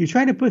 You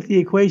try to put the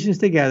equations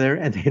together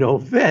and they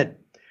don't fit.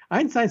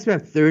 Einstein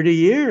spent 30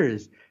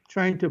 years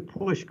trying to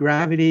push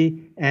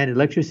gravity and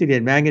electricity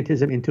and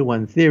magnetism into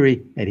one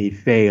theory, and he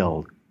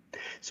failed.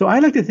 So I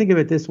like to think of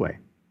it this way.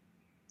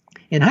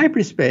 In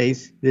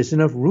hyperspace, there's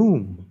enough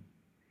room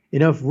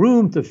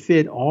to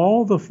fit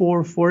all the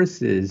 4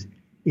 forces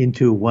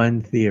into one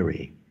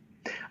theory.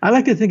 I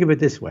like to think of it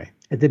this way.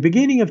 At the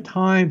beginning of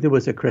time, there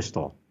was a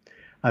crystal,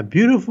 a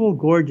beautiful,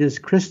 gorgeous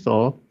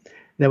crystal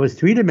that was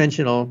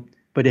 3-dimensional,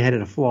 but it had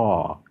a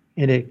flaw.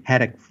 and it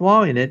had a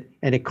flaw in it,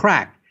 and it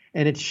cracked,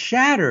 and it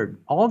shattered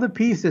all the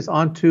pieces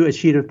onto a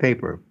sheet of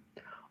paper.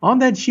 On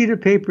that sheet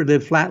of paper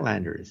lived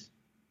Flatlanders.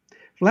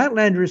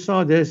 Flatlanders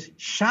saw this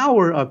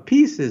shower of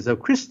pieces of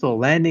crystal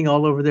landing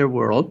all over their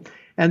world,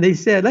 and they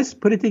said, let's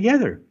put it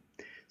together.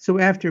 So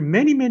after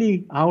many,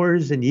 many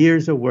hours and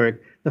years of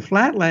work, the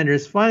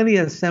Flatlanders finally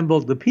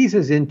assembled the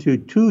pieces into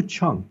two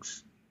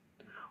chunks.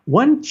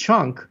 One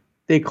chunk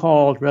they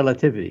called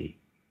relativity.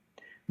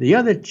 The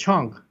other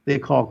chunk they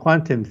called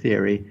quantum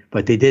theory,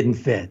 but they didn't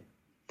fit.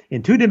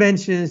 In two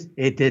dimensions,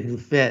 it didn't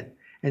fit.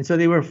 And so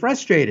they were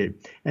frustrated.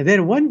 And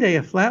then one day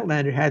a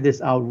Flatlander had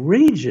this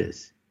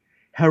outrageous,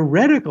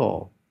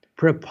 heretical,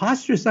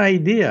 preposterous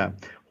idea.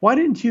 Why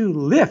didn't you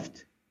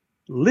lift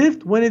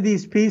one of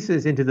these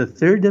pieces into the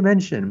third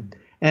dimension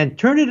and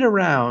turn it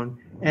around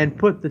and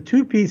put the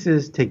two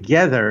pieces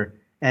together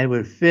and it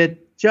would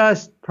fit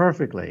just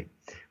perfectly?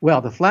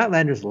 Well, the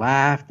Flatlanders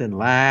laughed and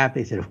laughed.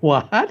 They said,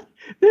 what?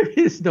 There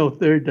is no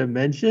third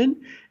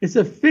dimension. It's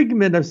a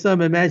figment of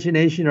some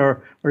imagination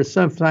or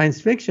some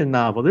science fiction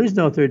novel. There's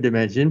no third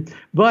dimension.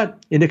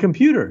 But in a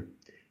computer,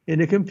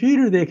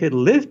 they could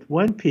lift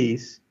one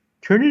piece,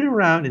 turn it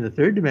around in the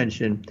third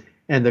dimension,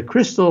 and the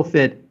crystal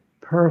fit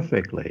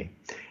perfectly.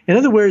 In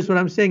other words, what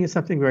I'm saying is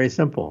something very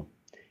simple.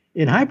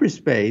 In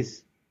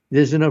hyperspace,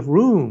 there's enough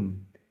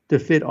room to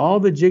fit all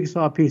the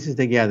jigsaw pieces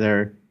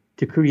together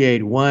to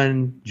create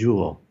one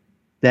jewel.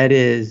 That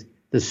is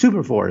the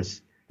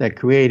superforce that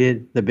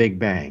created the Big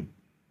Bang.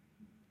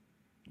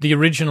 The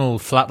original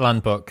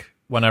Flatland book,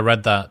 when I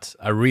read that,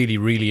 I really,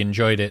 really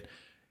enjoyed it.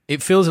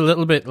 It feels a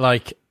little bit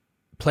like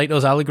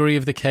Plato's allegory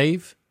of the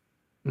cave,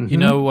 you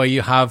know, where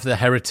you have the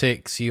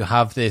heretics, you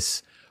have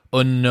this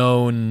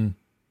unknown,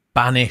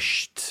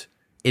 banished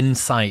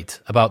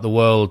insight about the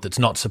world that's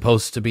not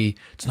supposed to be,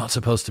 it's not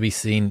supposed to be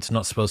seen, it's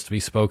not supposed to be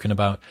spoken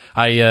about.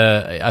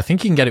 I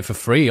think you can get it for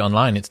free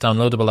online. It's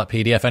downloadable, that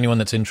PDF. Anyone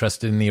that's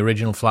interested in the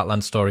original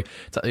Flatland story,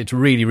 it's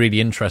really,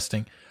 really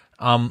interesting.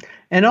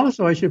 And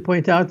also, I should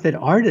point out that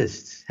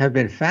artists have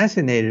been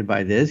fascinated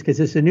by this because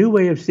it's a new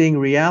way of seeing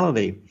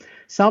reality.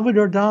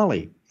 Salvador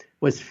Dali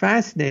was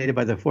fascinated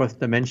by the fourth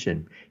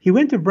dimension. He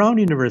went to Brown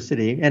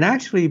University and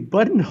actually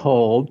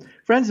buttonholed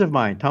friends of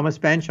mine, Thomas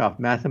Banchoff,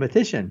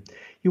 mathematician.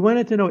 He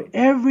wanted to know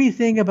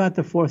everything about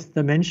the fourth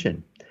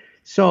dimension.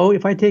 So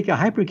if I take a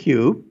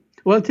hypercube,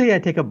 well, I'll tell you, I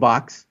take a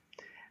box,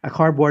 a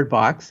cardboard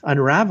box,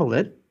 unravel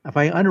it. If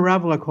I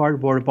unravel a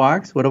cardboard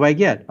box, what do I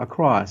get? A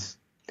cross.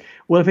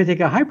 Well, if I take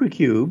a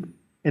hypercube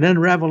and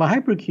unravel a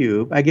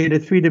hypercube, I get a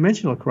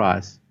three-dimensional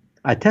cross,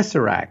 a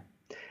tesseract.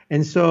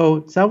 And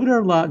so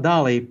Salvador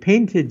Dali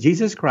painted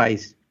Jesus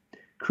Christ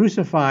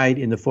crucified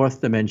in the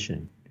fourth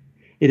dimension.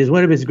 It is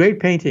one of his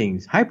great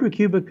paintings,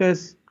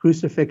 Hypercubicus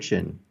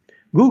Crucifixion.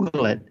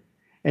 Google it,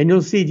 and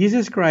you'll see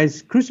Jesus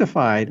Christ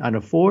crucified on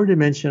a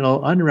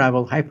four-dimensional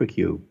unraveled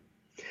hypercube.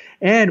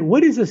 And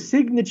what is a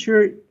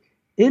signature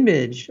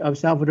image of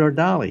Salvador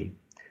Dali?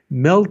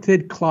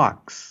 Melted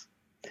clocks.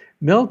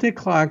 Melted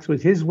clocks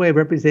was his way of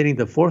representing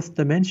the fourth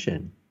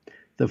dimension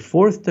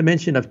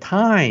of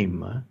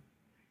time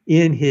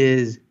in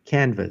his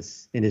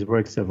canvas, in his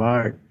works of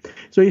art.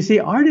 So you see,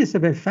 artists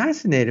have been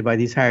fascinated by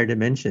these higher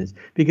dimensions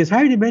because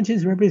higher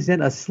dimensions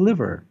represent a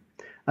sliver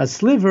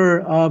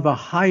of a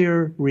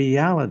higher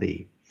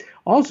reality.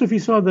 Also, if you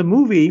saw the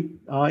movie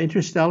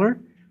Interstellar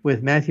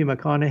with Matthew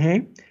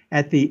McConaughey,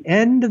 at the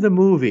end of the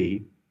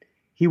movie,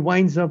 he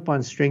winds up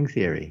on string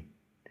theory.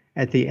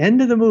 At the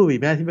end of the movie,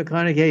 Matthew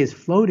McConaughey is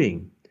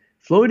floating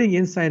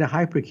inside a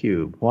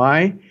hypercube.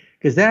 Why?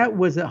 Because that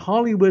was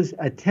Hollywood's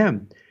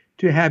attempt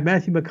to have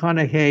Matthew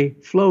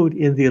McConaughey float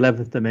in the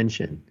 11th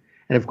dimension.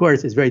 And of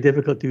course, it's very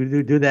difficult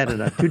to do that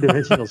on a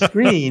two-dimensional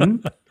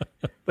screen,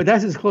 but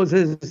that's as close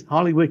as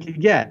Hollywood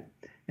could get.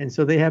 And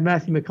so they have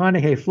Matthew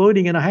McConaughey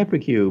floating in a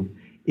hypercube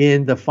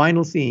in the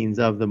final scenes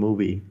of the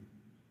movie.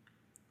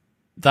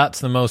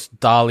 That's the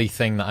most Dali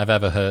thing that I've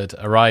ever heard,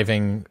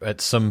 arriving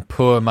at some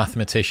poor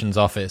mathematician's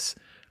office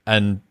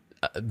and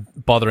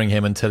bothering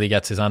him until he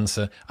gets his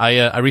answer.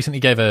 I recently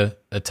gave a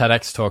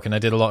TEDx talk and I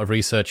did a lot of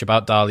research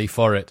about Dali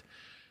for it.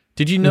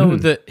 Did you know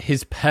that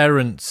his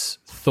parents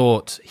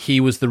thought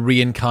he was the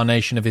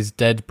reincarnation of his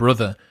dead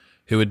brother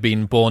who had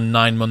been born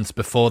 9 months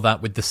before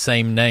that with the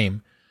same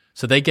name?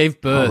 So they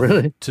gave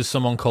birth to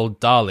someone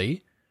called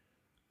Dali,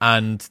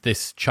 and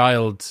this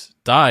child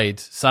died,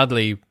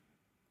 sadly,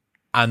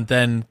 and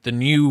then the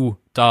new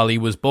Dali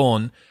was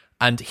born,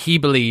 and he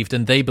believed,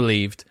 and they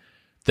believed,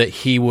 that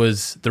he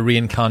was the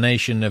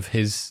reincarnation of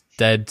his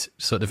dead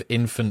sort of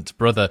infant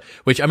brother.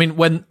 Which, I mean,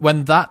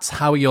 when that's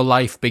how your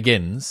life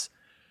begins,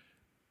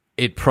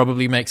 it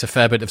probably makes a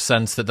fair bit of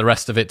sense that the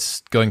rest of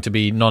it's going to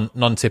be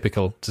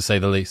non-typical, to say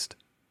the least.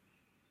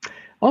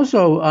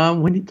 Also,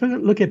 when you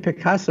look at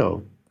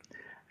Picasso,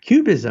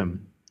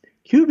 Cubism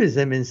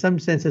in some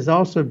sense is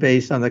also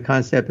based on the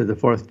concept of the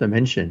fourth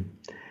dimension,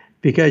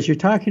 because you're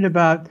talking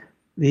about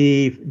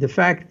the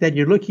fact that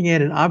you're looking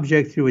at an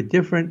object through a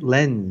different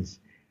lens,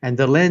 and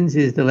the lens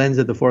is the lens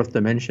of the fourth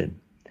dimension.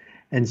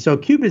 And so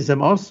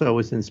Cubism also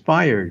was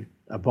inspired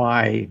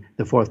by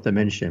the fourth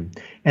dimension.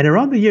 And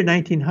around the year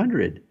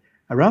 1900,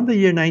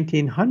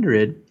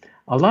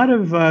 a lot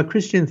of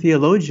Christian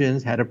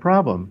theologians had a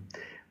problem.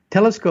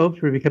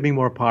 Telescopes were becoming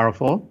more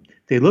powerful.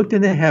 They looked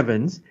in the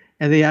heavens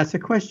and they asked a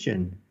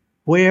question,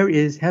 where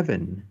is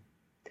heaven?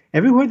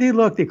 Everywhere they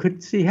looked, they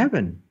couldn't see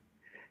heaven.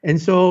 And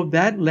so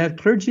that left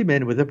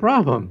clergymen with a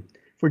problem.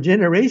 For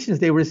generations,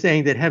 they were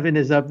saying that heaven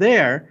is up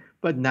there,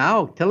 but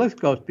now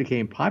telescopes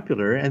became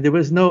popular and there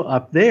was no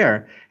up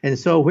there. And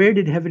so where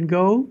did heaven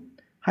go?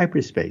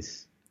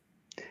 Hyperspace.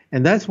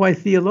 And that's why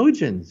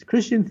theologians,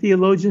 Christian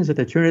theologians at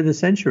the turn of the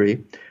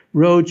century,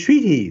 wrote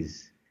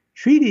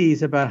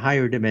treatises about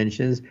higher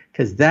dimensions,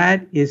 because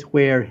that is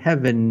where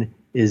heaven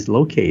is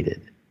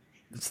located.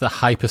 It's the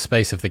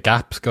hyperspace of the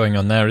gaps going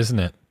on there, isn't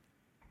it?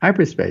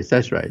 Hyperspace,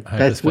 that's right.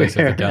 That's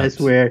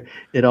where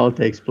it all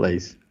takes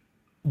place.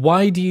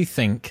 Why do you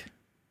think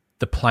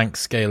the Planck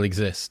scale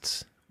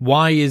exists?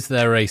 Why is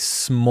there a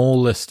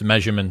smallest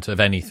measurement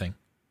of anything?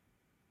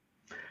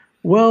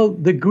 Well,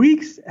 the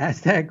Greeks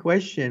asked that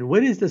question,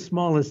 what is the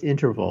smallest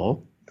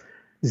interval?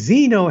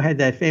 Zeno had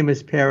that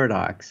famous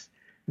paradox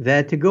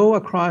that to go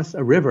across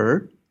a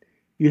river,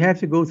 you have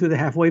to go through the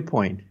halfway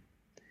point.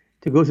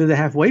 To go through the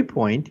halfway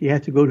point, you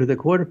have to go to the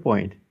quarter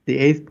point, the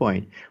eighth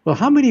point. Well,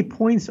 how many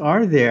points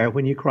are there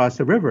when you cross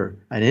a river?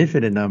 An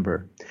infinite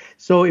number.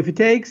 So if it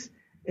takes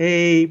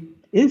an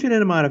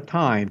infinite amount of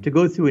time to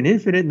go through an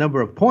infinite number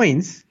of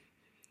points,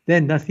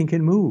 then nothing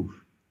can move.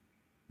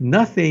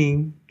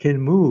 Nothing can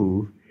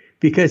move,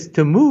 because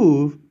to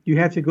move, you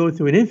have to go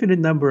through an infinite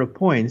number of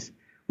points,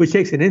 which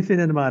takes an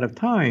infinite amount of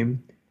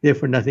time,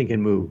 therefore nothing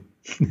can move.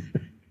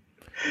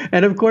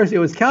 And of course, it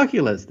was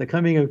calculus, the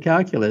coming of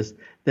calculus,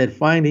 that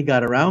finally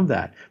got around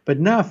that. But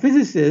now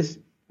physicists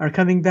are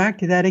coming back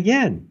to that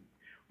again.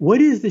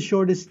 What is the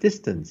shortest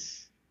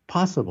distance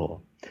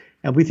possible?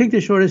 And we think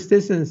the shortest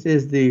distance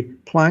is the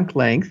Planck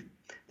length.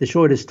 The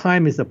shortest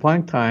time is the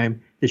Planck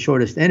time. The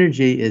shortest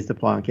energy is the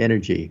Planck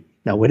energy.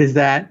 Now, what is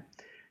that?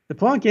 The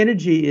Planck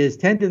energy is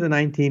 10 to the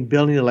 19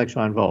 billion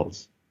electron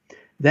volts.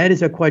 That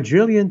is a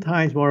quadrillion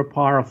times more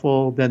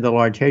powerful than the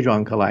Large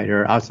Hadron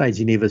Collider outside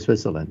Geneva,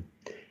 Switzerland.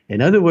 In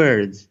other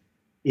words,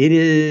 it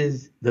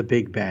is the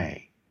Big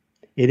Bang.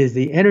 It is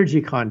the energy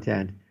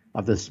content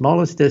of the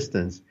smallest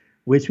distance,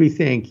 which we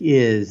think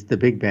is the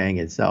Big Bang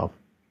itself.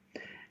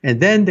 And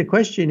then the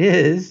question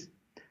is,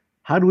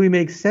 how do we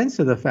make sense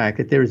of the fact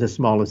that there is a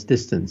smallest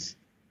distance?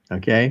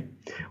 Okay?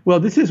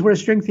 Well, this is where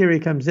string theory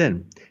comes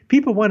in.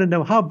 People want to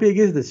know, how big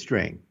is the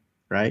string,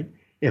 right?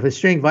 If a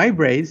string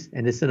vibrates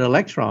and it's an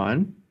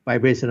electron,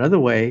 vibrates another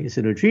way, it's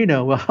a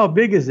neutrino, well, how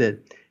big is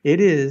it?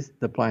 It is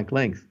the Planck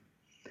length.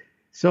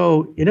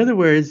 So, in other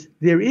words,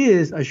 there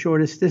is a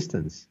shortest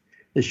distance.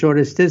 The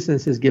shortest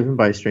distance is given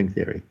by string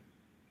theory.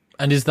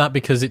 And is that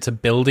because it's a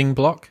building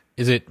block?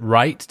 Is it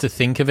right to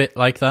think of it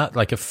like that,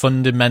 like a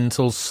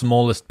fundamental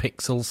smallest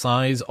pixel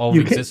size of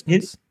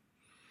existence?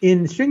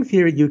 In string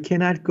theory, you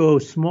cannot go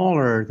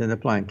smaller than the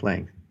Planck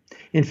length.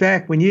 In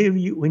fact, when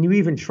you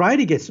even try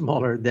to get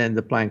smaller than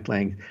the Planck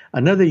length,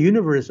 another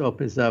universe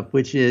opens up,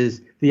 which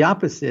is the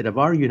opposite of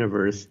our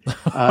universe.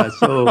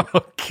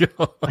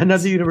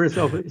 Another universe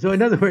opens. So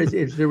in other words,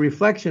 it's the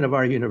reflection of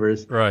our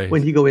universe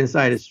when you go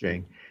inside a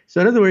string. So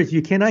in other words,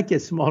 you cannot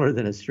get smaller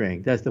than a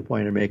string. That's the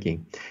point I'm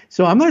making.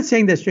 So I'm not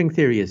saying that string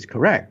theory is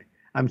correct.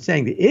 I'm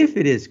saying that if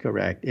it is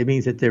correct, it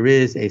means that there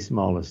is a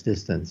smallest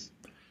distance.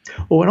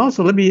 Oh, and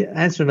also let me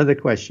answer another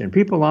question.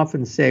 People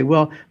often say,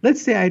 well,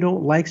 let's say I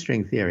don't like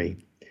string theory.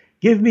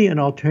 Give me an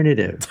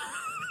alternative.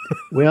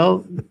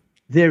 Well,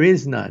 there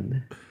is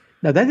none.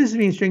 Now, that doesn't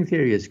mean string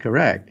theory is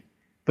correct,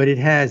 but it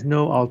has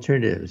no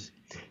alternatives.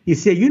 You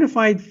see, a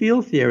unified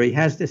field theory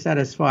has to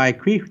satisfy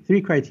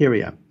three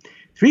criteria.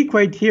 Three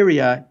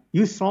criteria,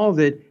 you solve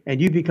it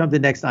and you become the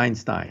next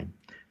Einstein.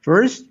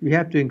 First, you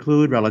have to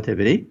include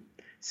relativity.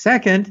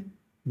 Second,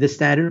 the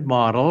standard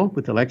model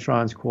with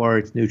electrons,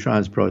 quarks,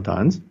 neutrons,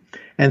 protons.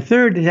 And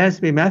third, it has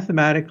to be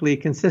mathematically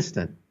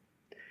consistent.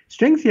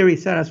 String theory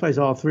satisfies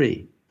all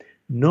three.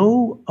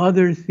 No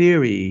other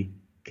theory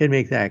can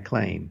make that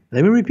claim.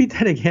 Let me repeat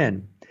that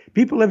again.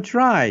 People have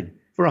tried.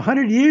 For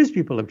 100 years,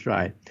 people have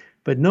tried.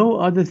 But no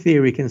other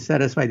theory can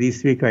satisfy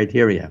these three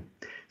criteria.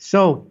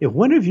 So if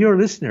one of your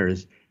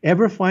listeners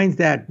ever finds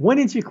that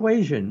 1-inch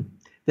equation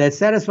that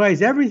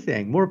satisfies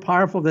everything, more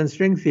powerful than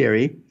string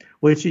theory,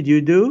 what should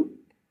you do?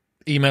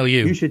 Email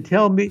you. You should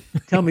tell me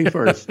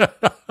first,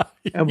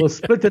 and we'll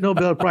split the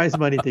Nobel Prize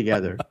money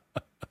together.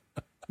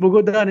 We'll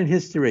go down in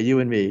history,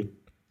 you and me,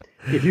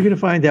 if you're going to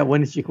find that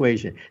 1-inch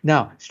equation.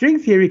 Now, string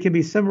theory can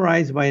be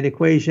summarized by an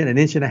equation 1.5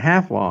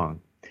 inches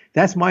long.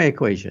 That's my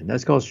equation.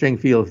 That's called string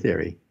field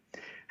theory.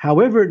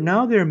 However,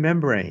 now there are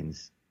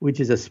membranes,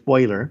 which is a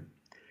spoiler.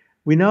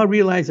 We now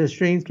realize that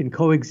strings can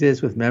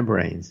coexist with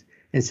membranes.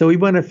 And so we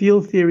want a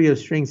field theory of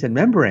strings and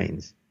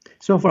membranes.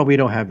 So far, we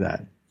don't have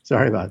that.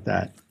 Sorry about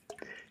that.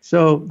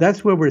 So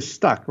that's where we're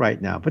stuck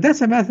right now. But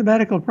that's a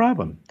mathematical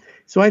problem.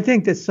 So I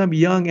think that some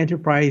young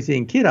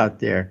enterprising kid out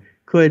there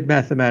could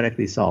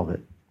mathematically solve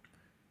it.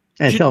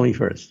 And tell me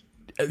first.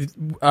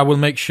 I will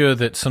make sure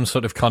that some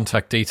sort of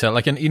contact detail,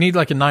 you need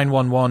like a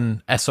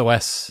 911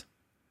 SOS,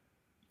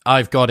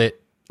 I've got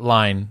it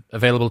line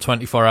available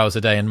 24 hours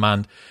a day and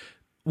manned.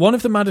 One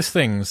of the maddest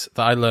things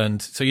that I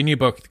learned, so your new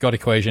book, The God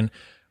Equation,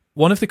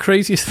 one of the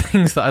craziest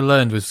things that I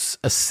learned was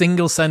a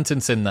single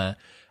sentence in there,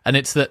 and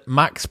it's that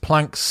Max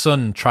Planck's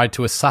son tried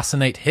to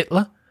assassinate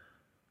Hitler.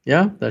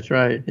 Yeah, that's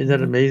right. Isn't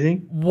that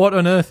amazing? What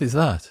on earth is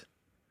that?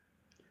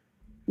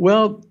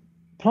 Well,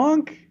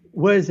 Planck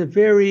was a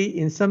very,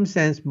 in some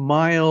sense,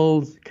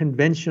 mild,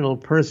 conventional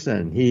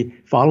person. He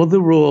followed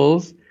the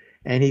rules,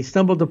 and he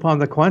stumbled upon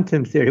the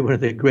quantum theory, one of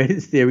the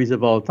greatest theories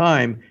of all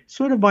time,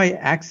 sort of by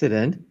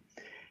accident.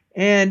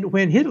 And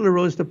when Hitler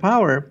rose to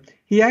power,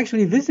 he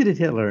actually visited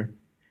Hitler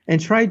and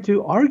tried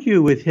to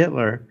argue with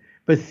Hitler,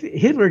 but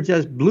Hitler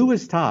just blew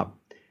his top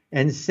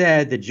and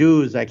said, the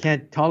Jews, I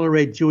can't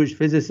tolerate Jewish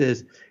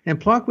physicists. And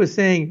Planck was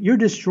saying, you're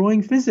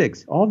destroying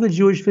physics. All the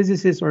Jewish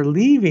physicists are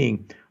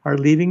leaving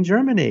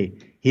Germany.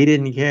 He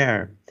didn't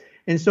care.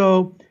 And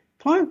so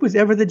Planck was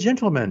ever the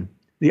gentleman.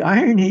 The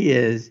irony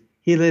is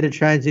he led a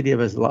tragedy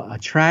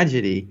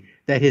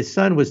that his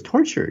son was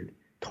tortured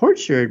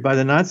by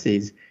the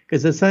Nazis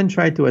because the son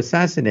tried to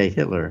assassinate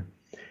Hitler.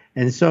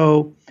 And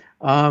so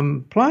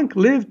Planck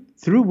lived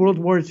through World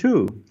War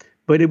II,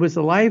 but it was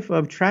a life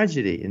of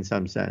tragedy in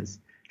some sense.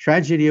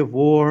 Tragedy of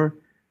war.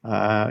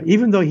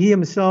 Even though he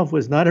himself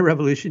was not a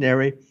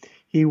revolutionary,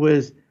 he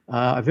was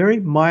a very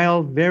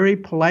mild, very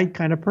polite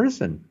kind of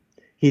person.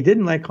 He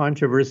didn't like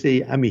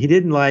controversy. I mean, he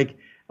didn't like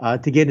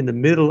to get in the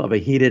middle of a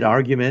heated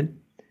argument.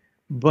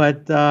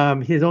 But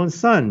his own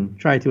son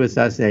tried to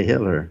assassinate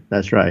Hitler.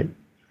 That's right.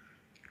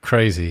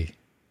 Crazy.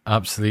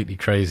 Absolutely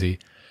crazy.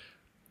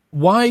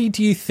 Why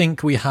do you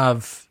think we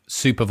have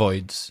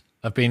supervoids?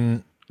 I've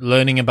been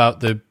learning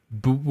about the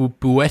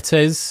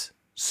Boötes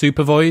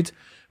supervoid,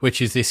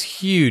 which is this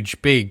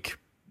huge, big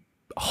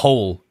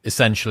hole,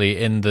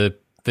 essentially, in the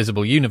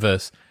visible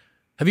universe.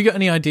 Have you got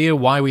any idea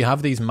why we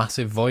have these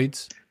massive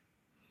voids?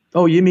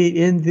 Oh, you mean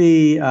in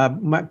the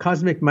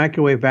cosmic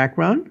microwave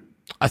background?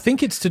 I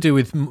think it's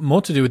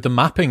more to do with the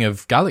mapping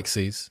of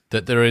galaxies,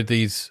 that there are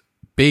these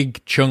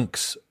big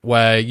chunks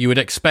where you would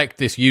expect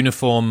this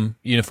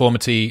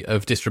uniformity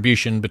of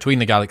distribution between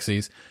the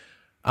galaxies.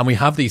 And we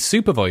have these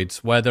supervoids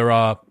where there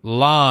are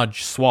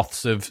large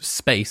swaths of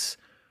space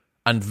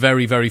and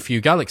very, very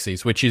few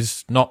galaxies, which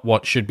is not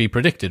what should be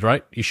predicted,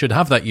 right? You should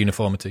have that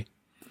uniformity.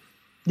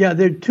 Yeah,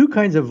 there are two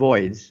kinds of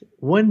voids.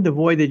 One, the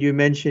void that you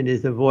mentioned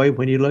is the void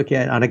when you look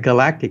at on a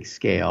galactic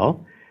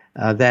scale,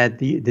 that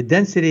the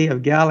density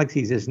of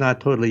galaxies is not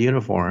totally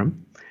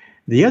uniform.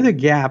 The other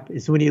gap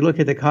is when you look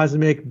at the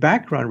cosmic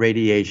background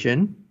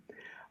radiation,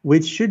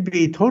 which should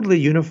be totally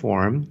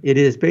uniform. It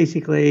is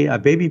basically a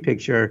baby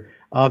picture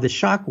of the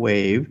shock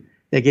wave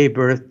that gave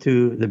birth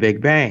to the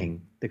Big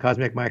Bang, the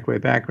cosmic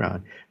microwave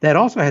background. That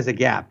also has a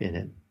gap in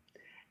it.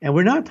 And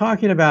we're not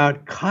talking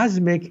about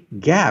cosmic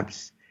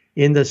gaps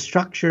in the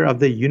structure of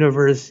the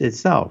universe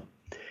itself.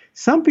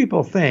 Some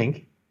people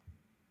think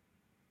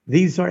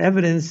these are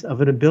evidence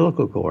of an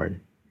umbilical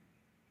cord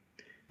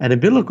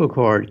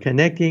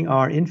connecting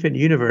our infant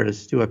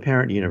universe to a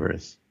parent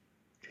universe.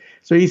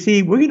 So you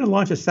see, we're going to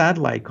launch a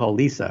satellite called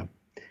LISA,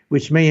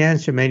 which may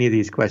answer many of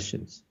these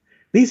questions.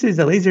 LISA is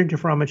a laser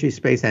interferometry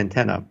space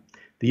antenna.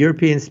 The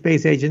European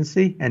Space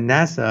Agency and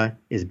NASA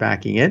is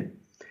backing it.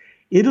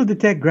 It'll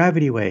detect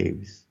gravity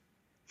waves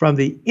from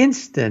the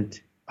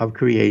instant of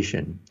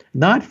creation,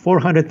 not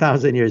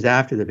 400,000 years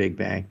after the Big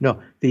Bang.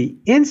 No, the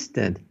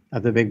instant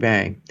of the Big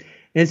Bang.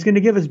 And it's going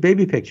to give us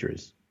baby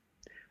pictures.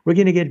 We're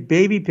going to get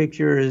baby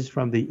pictures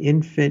from the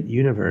infant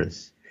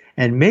universe.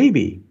 And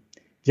maybe,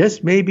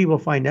 just maybe, we'll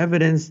find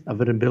evidence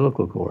of an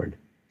umbilical cord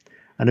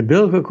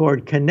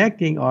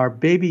connecting our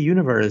baby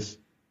universe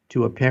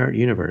to a parent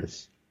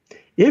universe.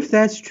 If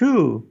that's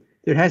true,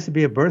 there has to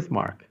be a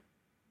birthmark.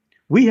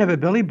 We have a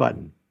belly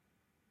button.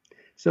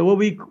 So what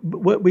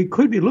we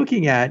could be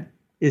looking at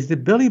is the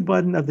belly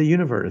button of the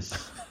universe.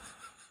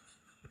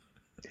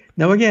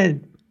 Now,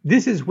 again,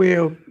 this is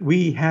where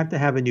we have to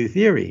have a new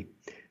theory.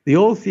 The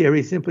old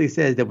theory simply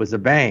says there was a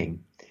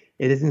bang.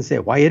 It doesn't say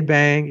why it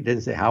banged. It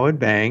doesn't say how it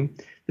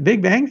banged. The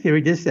Big Bang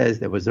theory just says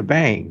there was a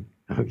bang,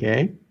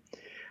 okay?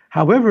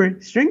 However,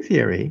 string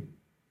theory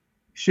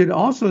should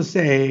also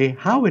say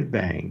how it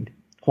banged,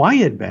 why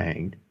it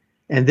banged,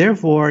 and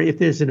therefore, if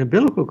there's an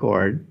umbilical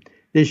cord,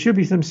 there should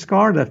be some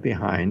scar left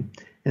behind.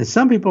 And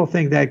some people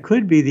think that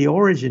could be the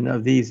origin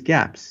of these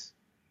gaps.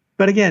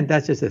 But again,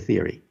 that's just a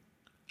theory.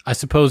 I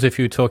suppose if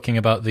you're talking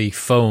about the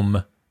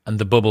foam and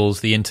the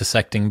bubbles, the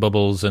intersecting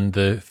bubbles and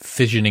the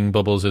fissioning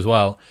bubbles as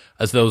well,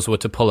 as those were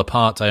to pull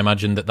apart, I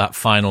imagine that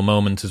final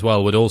moment as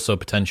well would also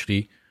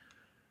potentially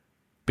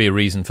be a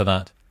reason for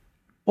that.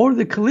 Or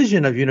the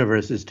collision of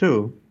universes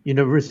too.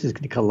 Universes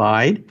can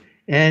collide.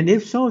 And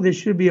if so, there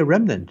should be a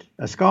remnant,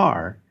 a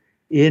scar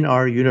in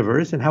our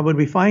universe. And how would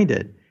we find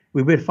it?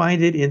 We would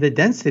find it in the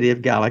density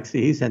of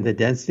galaxies and the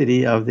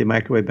density of the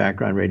microwave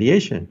background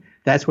radiation.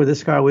 That's where the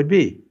scar would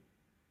be.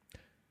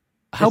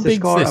 How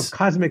big is this? Of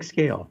cosmic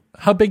scale.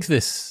 How big's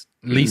this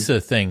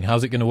LISA thing?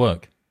 How's it going to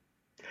work?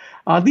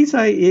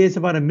 LISA is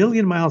about 1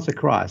 million miles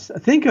across.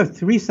 Think of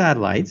three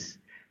satellites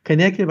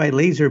connected by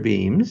laser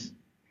beams,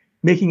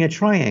 making a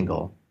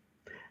triangle.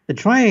 The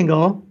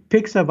triangle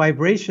picks up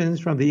vibrations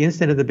from the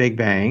instant of the Big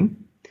Bang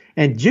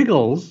and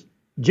jiggles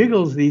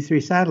these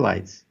three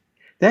satellites.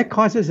 That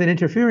causes an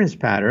interference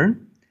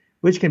pattern,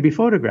 which can be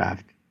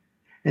photographed.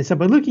 And so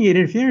by looking at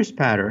interference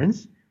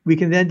patterns, we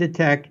can then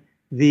detect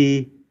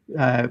get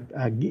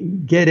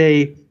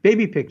a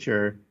baby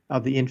picture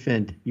of the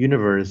infant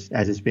universe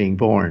as it's being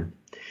born.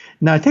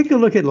 Now take a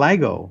look at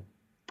LIGO.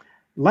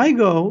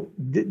 LIGO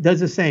does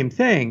the same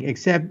thing,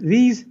 except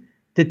these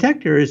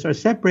detectors are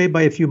separated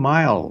by a few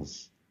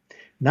miles.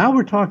 Now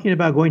we're talking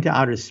about going to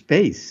outer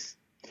space,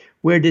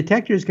 where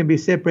detectors can be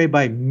separated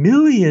by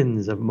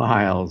millions of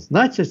miles,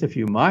 not just a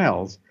few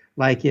miles,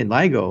 like in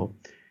LIGO,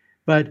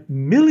 but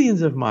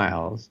millions of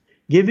miles,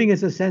 giving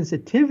us a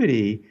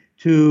sensitivity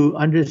to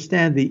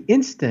understand the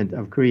instant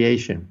of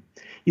creation.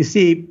 You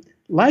see,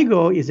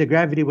 LIGO is a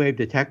gravity wave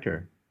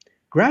detector.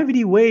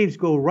 Gravity waves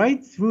go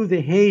right through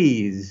the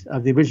haze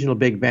of the original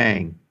Big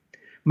Bang.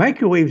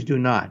 Microwaves do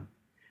not.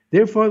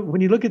 Therefore,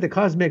 when you look at the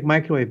cosmic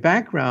microwave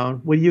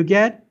background, what do you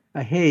get?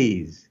 A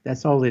haze.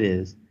 That's all it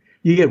is.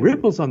 You get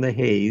ripples on the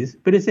haze,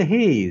 but it's a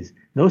haze.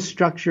 No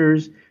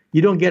structures.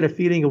 You don't get a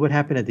feeling of what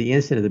happened at the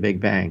instant of the Big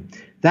Bang.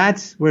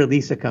 That's where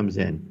LISA comes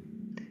in.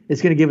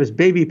 It's going to give us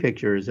baby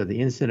pictures of the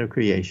instant of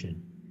creation.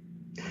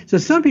 So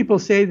some people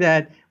say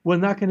that we're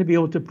not going to be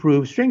able to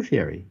prove string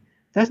theory.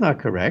 That's not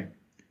correct.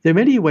 There are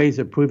many ways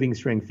of proving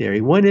string theory.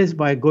 One is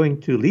by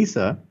going to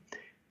LISA,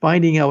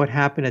 finding out what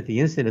happened at the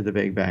instant of the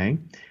Big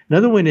Bang.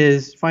 Another one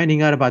is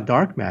finding out about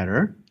dark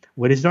matter.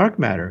 What is dark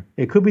matter?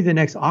 It could be the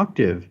next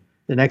octave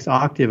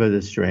of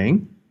the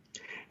string.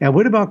 And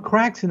what about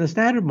cracks in the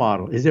Standard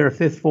Model? Is there a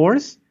fifth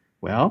force?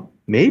 Well,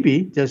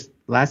 maybe. Just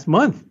last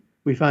month,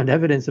 we found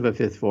evidence of a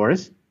fifth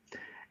force.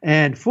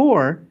 And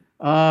four,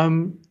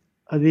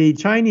 the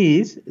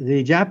Chinese,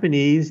 the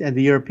Japanese, and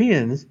the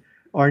Europeans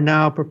are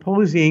now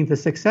proposing the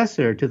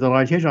successor to the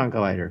Large Hadron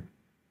Collider,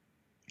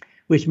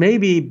 which may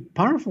be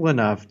powerful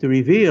enough to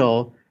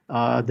reveal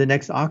the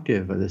next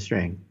octave of the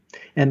string.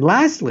 And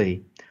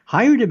lastly,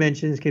 higher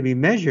dimensions can be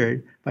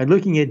measured by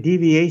looking at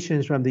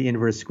deviations from the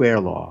inverse square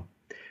law.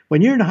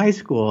 When you're in high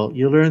school,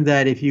 you learn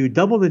that if you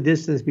double the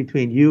distance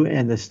between you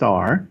and the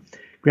star,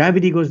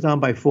 gravity goes down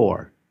by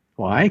 4.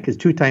 Why? Because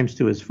 2 times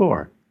 2 is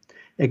 4.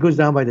 It goes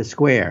down by the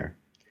square.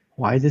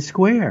 Why the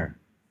square?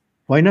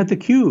 Why not the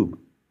cube?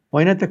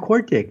 Why not the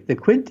quartic, the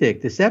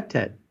quintic, the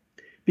septet?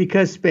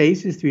 Because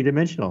space is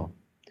 3-dimensional.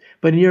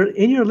 But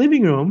in your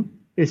living room,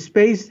 if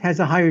space has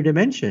a higher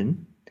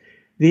dimension,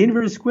 the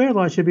inverse square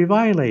law should be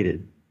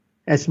violated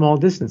at small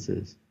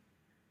distances.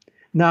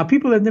 Now,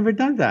 people have never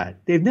done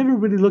that. They've never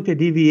really looked at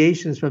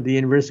deviations from the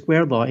inverse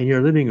square law in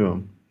your living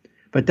room.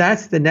 But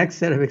that's the next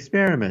set of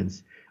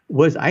experiments.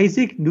 Was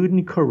Isaac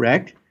Newton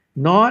correct,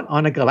 not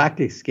on a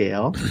galactic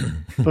scale,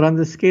 but on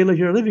the scale of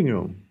your living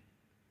room?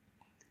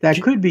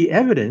 That could be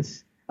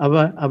evidence of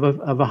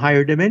a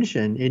higher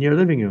dimension in your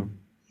living room.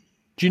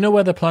 Do you know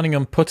where they're planning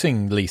on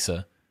putting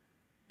LISA?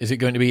 Is it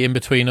going to be in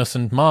between us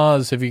and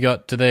Mars?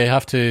 Do they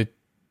have to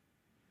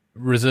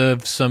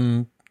reserve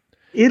some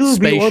It'll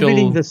spatial... be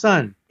orbiting the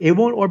sun. It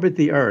won't orbit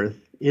the Earth.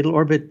 It'll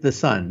orbit the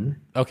sun.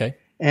 Okay.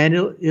 And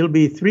it'll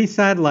be 3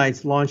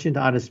 satellites launched into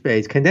outer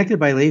space, connected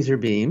by laser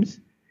beams,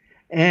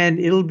 and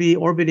it'll be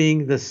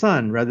orbiting the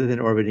sun rather than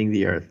orbiting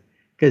the Earth,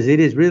 because it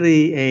is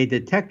really a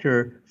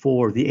detector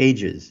for the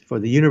ages, for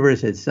the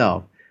universe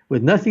itself,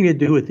 with nothing to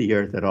do with the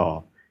Earth at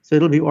all. So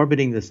it'll be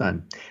orbiting the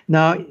sun.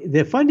 Now,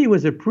 the funding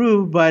was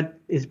approved, but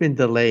it's been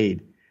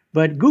delayed.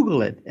 But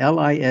Google it,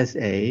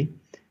 LISA,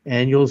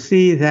 and you'll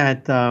see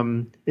that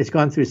it's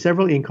gone through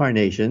several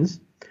incarnations.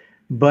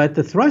 But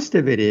the thrust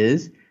of it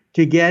is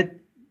to get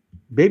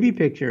baby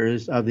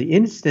pictures of the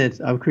instant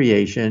of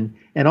creation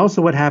and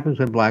also what happens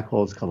when black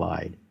holes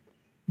collide.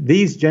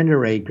 These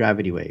generate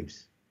gravity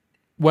waves.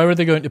 Where are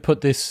they going to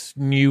put this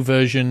new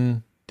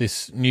version,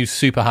 this new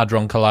Super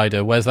Hadron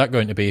Collider? Where's that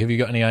going to be? Have you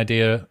got any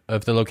idea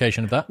of the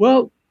location of that?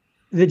 Well,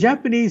 the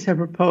Japanese have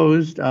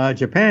proposed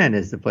Japan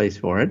as the place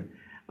for it,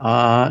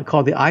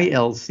 called the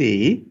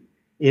ILC,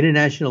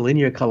 International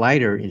Linear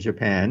Collider in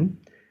Japan.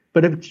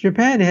 But if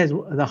Japan has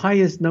the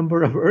highest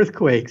number of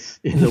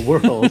earthquakes in the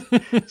world,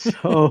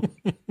 so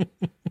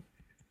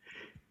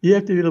you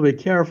have to be a little bit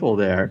careful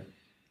there.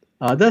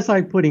 That's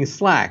like putting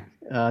SLAC,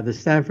 the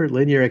Stanford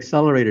Linear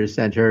Accelerator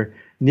Center,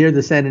 near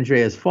the San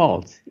Andreas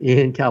Fault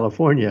in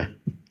California.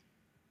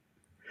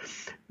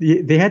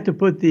 They had to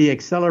put the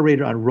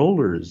accelerator on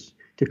rollers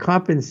to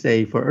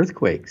compensate for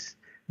earthquakes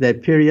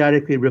that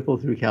periodically ripple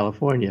through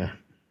California.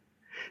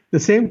 The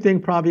same thing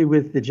probably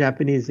with the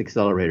Japanese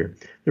accelerator.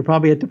 They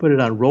probably had to put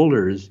it on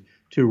rollers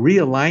to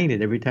realign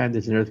it every time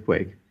there's an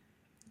earthquake.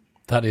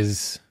 That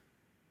is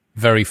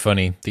very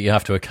funny that you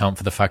have to account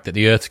for the fact that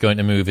the Earth's going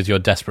to move as you're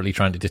desperately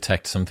trying to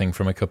detect something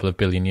from a couple of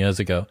billion years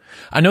ago.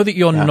 I know that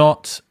you're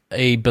not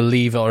a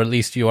believer, or at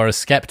least you are a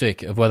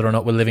skeptic of whether or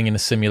not we're living in a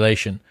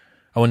simulation.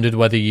 I wondered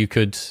whether you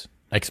could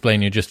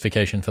explain your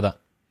justification for that.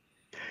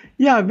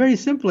 Yeah, very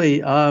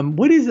simply,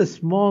 what is the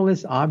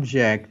smallest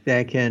object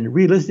that can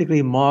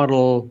realistically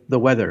model the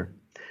weather?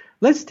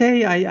 Let's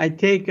say I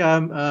take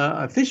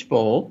a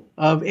fishbowl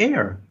of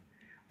air.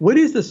 What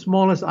is the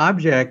smallest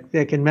object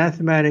that can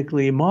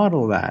mathematically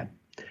model that?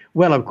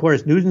 Well, of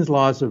course, Newton's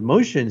laws of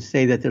motion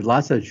say that there's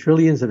lots of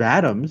trillions of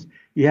atoms.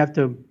 You have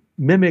to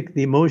mimic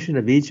the motion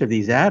of each of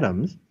these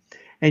atoms.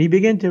 And you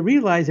begin to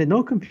realize that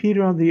no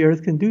computer on the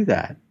earth can do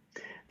that.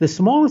 The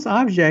smallest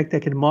object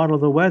that can model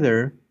the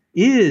weather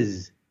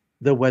is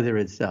the weather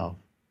itself.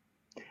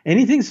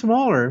 Anything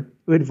smaller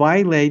would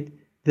violate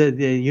the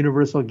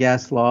universal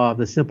gas law of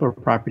the simple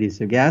properties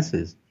of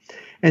gases.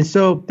 And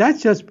so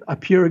that's just a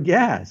pure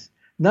gas.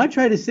 Not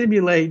try to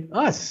simulate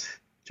us,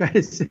 try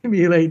to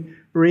simulate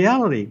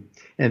reality.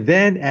 And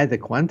then add the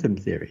quantum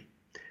theory.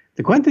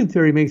 The quantum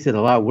theory makes it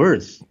a lot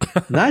worse.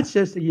 Not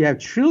just that you have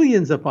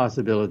trillions of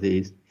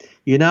possibilities,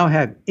 you now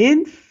have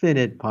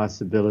infinite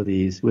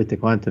possibilities with the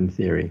quantum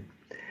theory.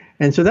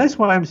 And so that's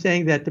why I'm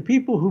saying that the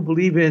people who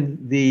believe in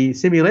the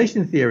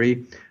simulation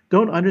theory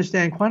don't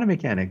understand quantum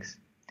mechanics.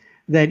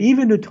 That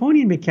even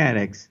Newtonian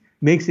mechanics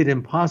makes it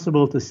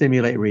impossible to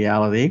simulate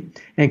reality,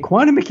 and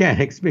quantum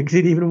mechanics makes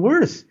it even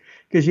worse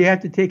because you have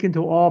to take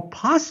into all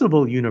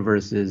possible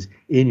universes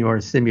in your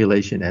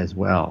simulation as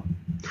well.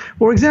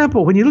 For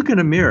example, when you look in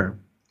a mirror,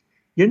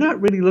 you're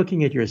not really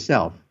looking at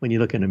yourself when you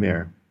look in a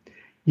mirror.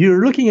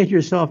 You're looking at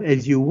yourself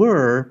as you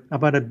were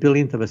about a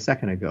billionth of a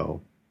second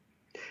ago.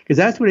 Because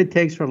that's what it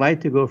takes for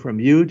light to go from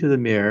you to the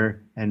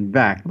mirror and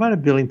back, about a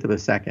billionth of a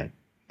second.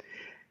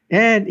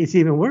 And it's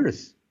even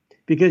worse,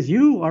 because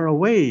you are a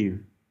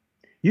wave.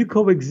 You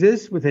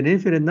coexist with an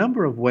infinite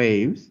number of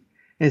waves,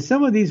 and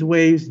some of these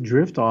waves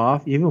drift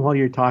off even while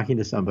you're talking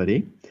to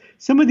somebody.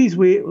 Some of these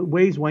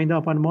waves wind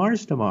up on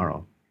Mars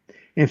tomorrow.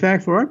 In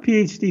fact, for our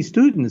PhD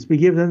students, we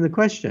give them the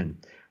question,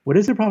 what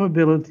is the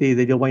probability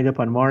that you'll wind up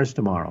on Mars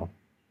tomorrow?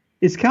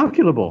 It's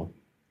calculable.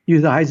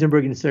 Use the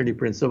Heisenberg uncertainty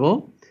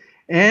principle,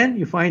 and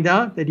you find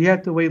out that you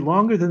have to wait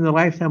longer than the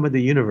lifetime of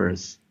the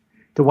universe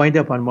to wind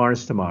up on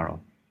Mars tomorrow.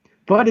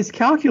 But it's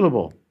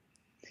calculable.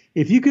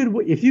 If you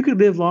could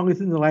live longer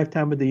than the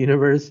lifetime of the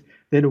universe,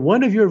 then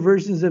one of your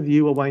versions of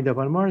you will wind up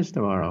on Mars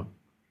tomorrow.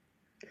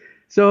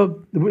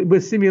 So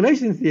with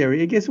simulation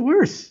theory, it gets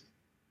worse.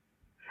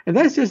 And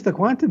that's just the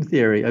quantum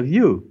theory of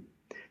you.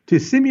 To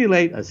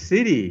simulate a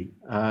city,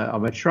 a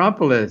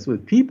metropolis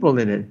with people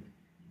in it,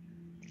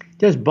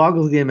 just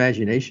boggles the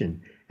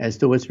imagination as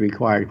to what's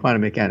required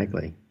quantum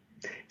mechanically.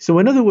 So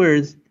in other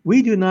words,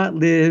 we do not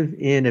live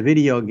in a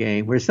video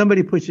game where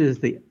somebody pushes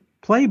the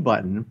play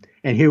button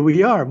and here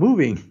we are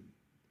moving.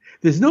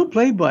 There's no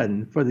play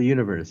button for the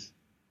universe.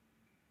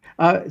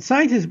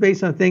 Science is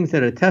based on things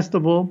that are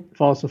testable,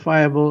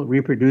 falsifiable,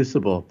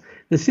 reproducible.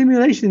 The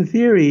simulation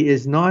theory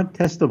is not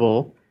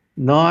testable,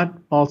 not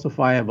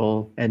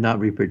falsifiable, and not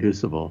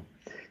reproducible.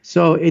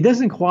 So it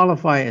doesn't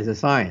qualify as a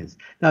science.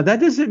 Now,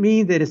 that doesn't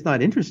mean that it's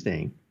not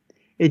interesting.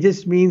 It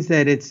just means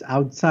that it's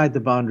outside the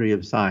boundary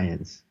of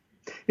science.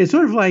 It's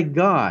sort of like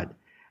God.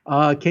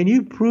 Can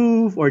you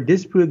prove or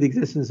disprove the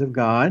existence of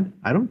God?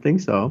 I don't think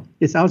so.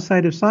 It's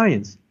outside of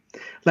science.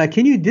 Like,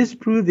 can you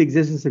disprove the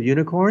existence of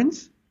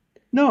unicorns?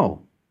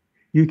 No.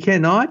 You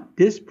cannot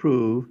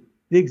disprove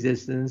the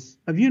existence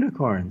of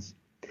unicorns.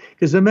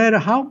 Because no matter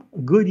how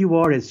good you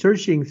are at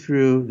searching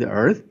through the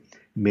earth,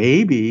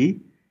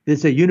 maybe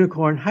there's a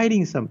unicorn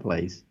hiding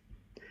someplace.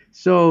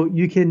 So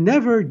you can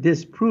never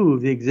disprove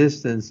the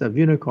existence of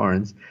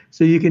unicorns.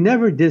 So you can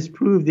never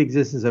disprove the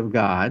existence of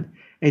God.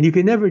 And you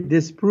can never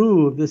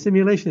disprove the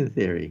simulation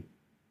theory,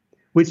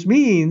 which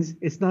means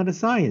it's not a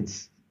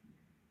science.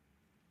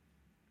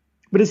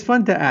 But it's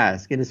fun to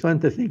ask and it's fun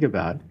to think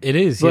about. It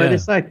is, but yeah.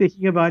 It's like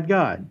thinking about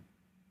God.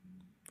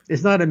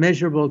 It's not a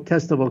measurable,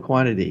 testable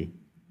quantity.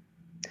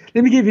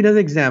 Let me give you another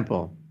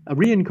example. A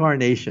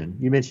reincarnation.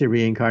 You mentioned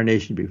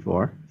reincarnation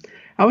before.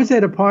 I was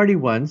at a party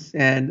once,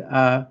 and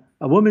a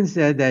woman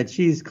said that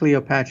she's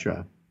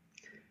Cleopatra,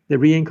 the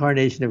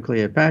reincarnation of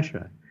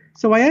Cleopatra.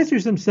 So I asked her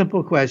some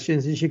simple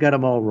questions, and she got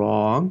them all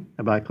wrong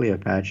about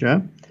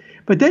Cleopatra.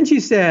 But then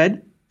she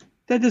said,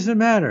 that doesn't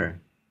matter.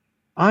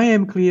 I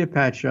am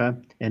Cleopatra,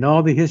 and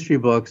all the history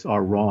books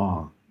are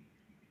wrong.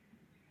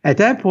 At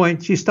that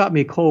point, she stopped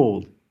me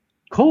cold.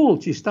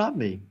 Cold, she stopped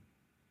me.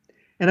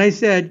 And I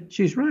said,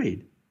 she's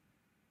right.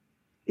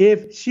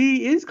 If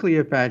she is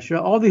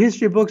Cleopatra, all the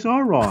history books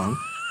are wrong.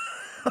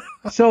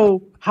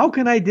 So how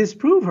can I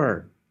disprove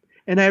her?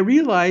 And I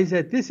realized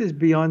that this is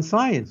beyond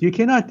science. You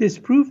cannot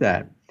disprove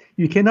that.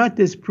 You cannot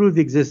disprove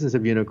the existence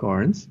of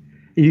unicorns.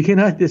 You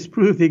cannot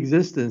disprove the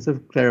existence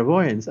of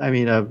clairvoyance,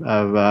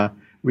 of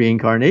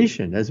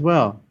reincarnation as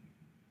well.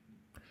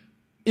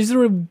 Is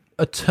there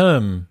a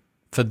term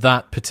for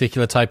that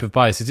particular type of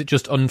bias? Is it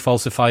just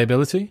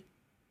unfalsifiability?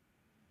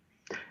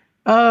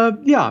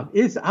 Yeah,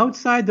 it's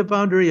outside the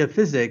boundary of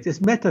physics.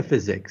 It's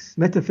metaphysics.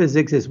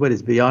 Metaphysics is what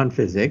is beyond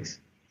physics.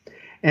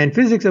 And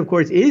physics, of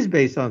course, is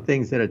based on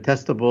things that are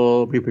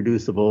testable,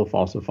 reproducible,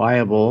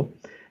 falsifiable.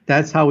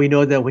 That's how we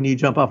know that when you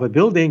jump off a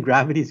building,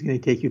 gravity is going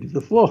to take you to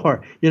the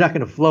floor. You're not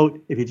going to float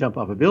if you jump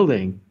off a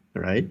building,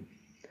 right?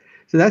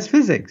 So that's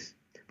physics.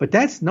 But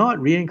that's not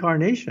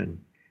reincarnation.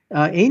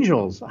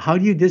 Angels, how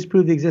do you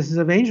disprove the existence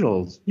of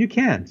angels? You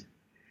can't.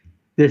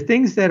 There are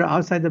things that are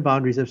outside the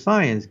boundaries of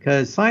science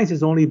because science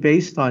is only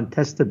based on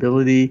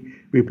testability,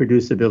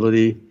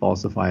 reproducibility,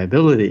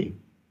 falsifiability.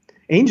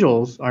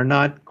 Angels are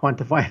not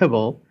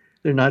quantifiable,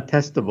 they're not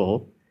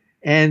testable,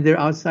 and they're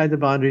outside the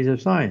boundaries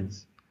of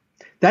science.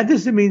 That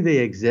doesn't mean they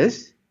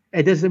exist.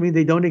 It doesn't mean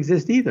they don't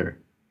exist either.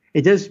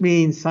 It just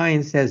means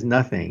science says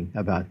nothing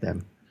about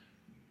them.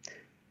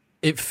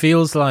 It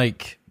feels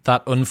like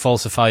that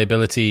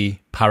unfalsifiability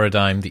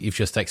paradigm that you've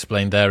just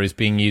explained there is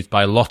being used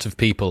by a lot of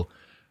people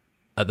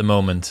at the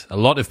moment, a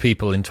lot of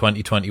people in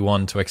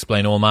 2021 to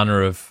explain all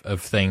manner of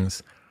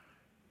things.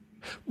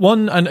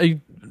 One,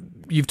 and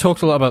you've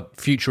talked a lot about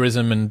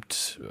futurism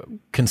and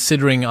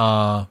considering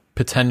our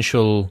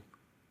potential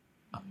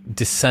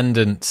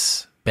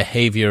descendants'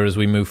 behavior as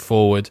we move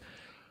forward.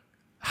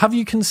 Have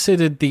you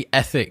considered the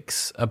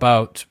ethics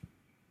about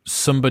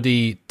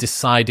somebody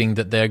deciding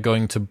that they're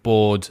going to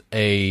board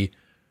a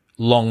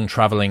long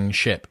traveling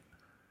ship?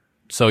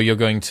 So you're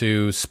going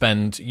to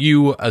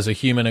you as a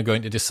human are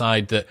going to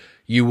decide that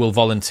you will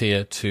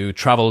volunteer to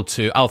travel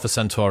to Alpha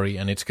Centauri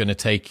and it's going to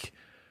take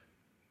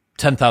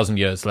 10,000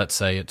 years, let's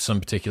say, at some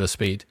particular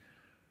speed.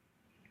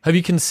 Have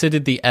you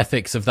considered the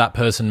ethics of that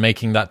person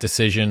making that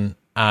decision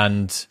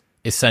and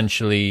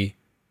essentially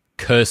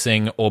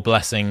cursing or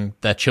blessing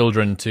their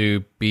children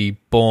to be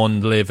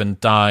born, live and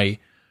die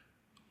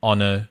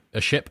on a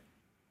ship?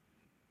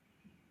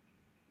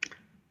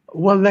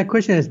 Well, that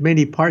question has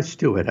many parts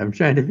to it. I'm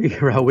trying to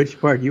figure out which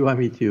part you want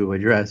me to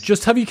address.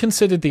 Just have you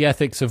considered the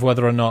ethics of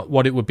whether or not,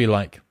 what it would be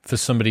like for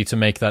somebody to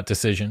make that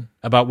decision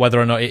about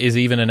whether or not it is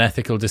even an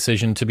ethical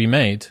decision to be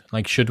made?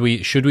 Like, should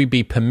we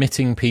be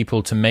permitting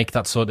people to make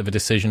that sort of a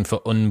decision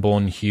for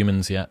unborn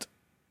humans yet?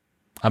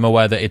 I'm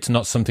aware that it's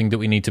not something that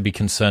we need to be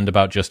concerned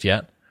about just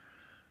yet,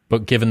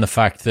 but given the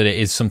fact that it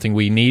is something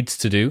we need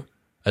to do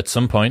at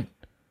some point.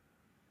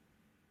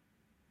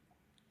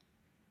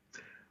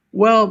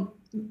 Well,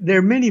 there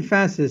are many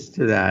facets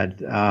to that.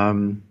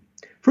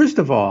 First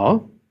of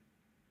all,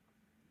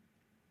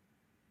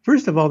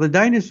 the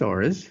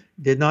dinosaurs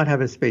did not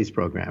have a space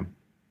program.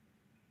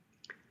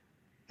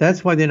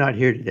 That's why they're not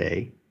here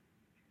today.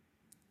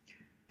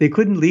 They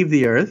couldn't leave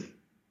the Earth.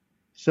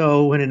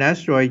 So when an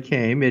asteroid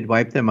came, it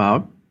wiped them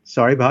out.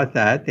 Sorry about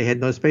that. They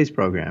had no space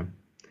program.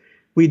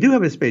 We do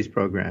have a space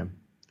program.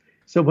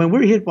 So when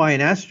we're hit by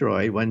an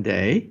asteroid one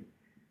day,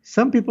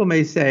 some people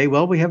may say,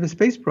 well, we have a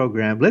space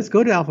program. Let's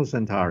go to Alpha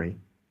Centauri.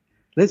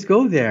 Let's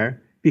go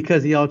there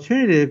because the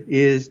alternative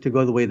is to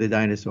go the way of the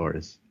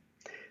dinosaurs.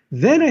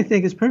 Then I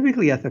think it's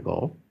perfectly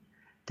ethical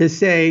to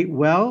say,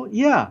 well,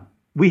 yeah,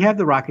 we have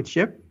the rocket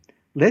ship.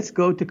 Let's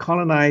go to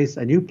colonize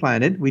a new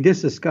planet. We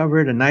just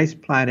discovered a nice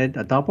planet,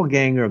 a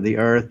doppelganger of the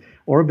Earth,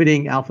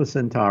 orbiting Alpha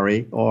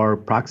Centauri or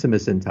Proxima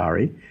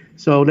Centauri.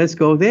 So let's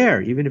go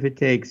there, even if it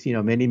takes,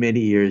 many,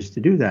 many years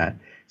to do that.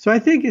 So I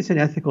think it's an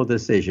ethical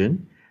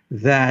decision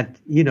that,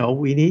 we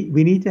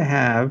need to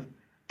have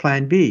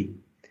plan B.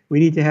 We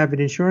need to have an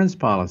insurance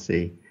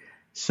policy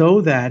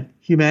so that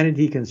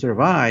humanity can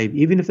survive,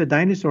 even if the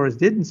dinosaurs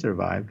didn't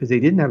survive because they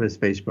didn't have a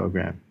space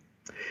program.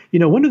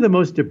 One of the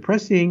most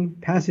depressing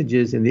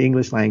passages in the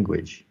English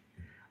language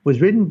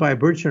was written by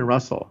Bertrand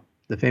Russell,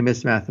 the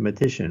famous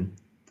mathematician,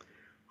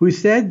 who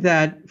said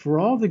that for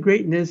all the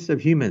greatness of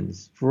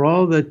humans, for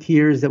all the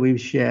tears that we've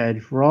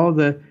shed, for all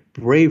the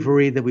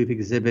bravery that we've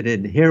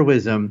exhibited,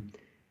 heroism,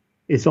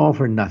 it's all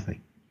for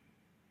nothing.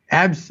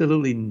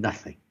 Absolutely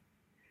nothing.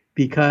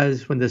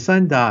 Because when the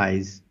sun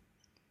dies,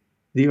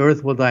 the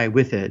earth will die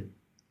with it.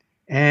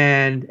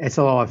 And it's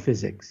a law of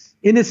physics.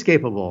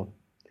 Inescapable.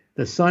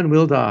 The sun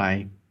will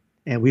die,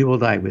 and we will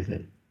die with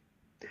it.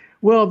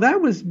 Well,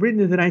 that was written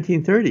in the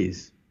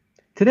 1930s.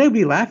 Today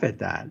we laugh at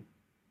that.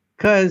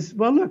 Because,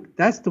 well, look,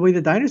 that's the way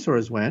the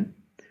dinosaurs went.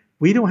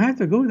 We don't have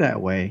to go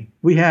that way.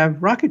 We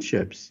have rocket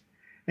ships.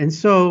 And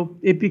so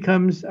it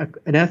becomes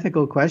an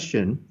ethical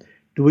question.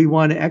 Do we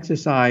want to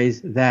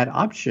exercise that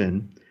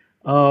option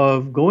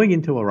of going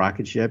into a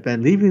rocket ship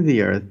and leaving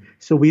the Earth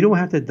so we don't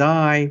have to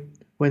die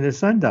when the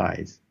sun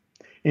dies?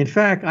 In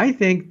fact, I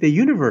think the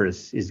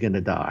universe is going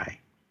to die.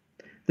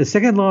 The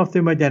second law of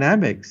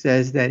thermodynamics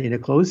says that in a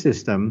closed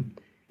system,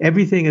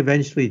 everything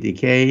eventually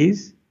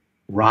decays,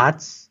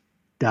 rots,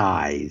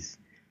 dies.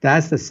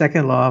 That's the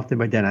second law of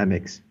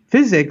thermodynamics.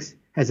 Physics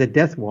has a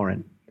death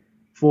warrant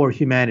for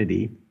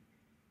humanity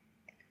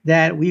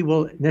that we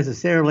will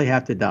necessarily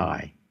have to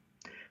die.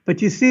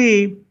 But you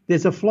see,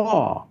 there's a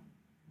flaw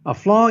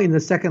in the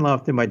second law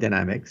of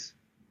thermodynamics.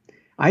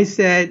 I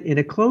said in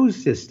a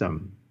closed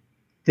system,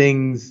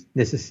 things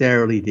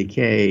necessarily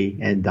decay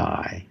and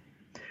die.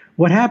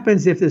 What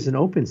happens if there's an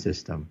open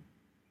system?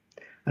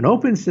 An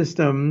open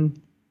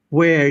system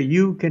where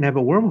you can have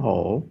a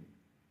wormhole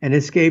and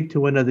escape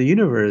to another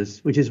universe,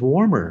 which is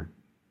warmer.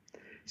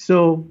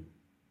 So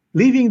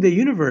leaving the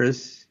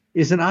universe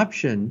is an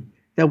option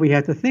that we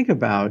have to think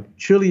about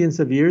trillions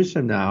of years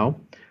from now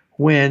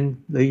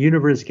when the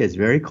universe gets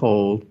very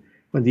cold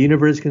when the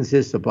universe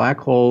consists of black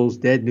holes,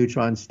 dead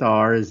neutron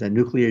stars, and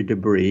nuclear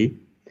debris,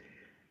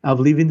 of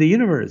leaving the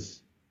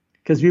universe.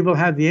 Because we will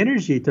have the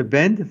energy to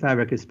bend the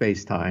fabric of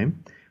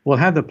space-time. We'll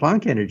have the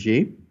Planck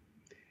energy,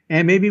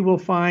 and maybe we'll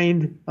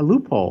find a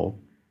loophole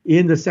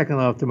in the second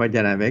law of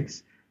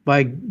thermodynamics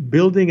by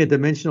building a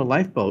dimensional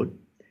lifeboat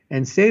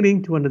and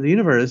sailing to another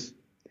universe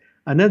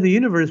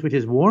which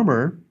is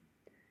warmer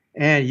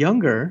and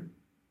younger,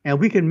 and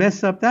we can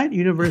mess up that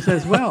universe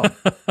as well.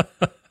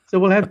 So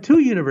we'll have two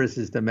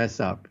universes to mess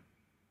up.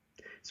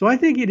 So I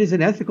think it is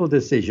an ethical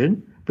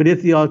decision, but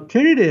if the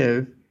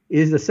alternative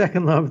is the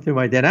second law of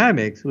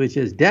thermodynamics, which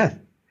is death,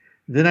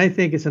 then I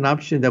think it's an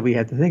option that we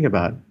have to think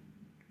about.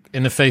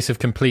 In the face of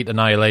complete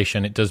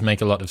annihilation, it does make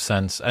a lot of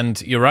sense.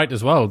 And you're right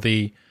as well.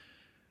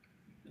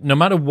 No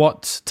matter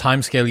what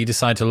timescale you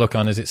decide to look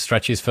on as it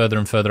stretches further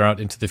and further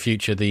out into the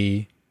future,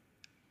 the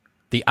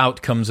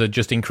outcomes are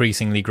just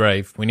increasingly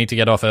grave. We need to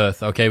get off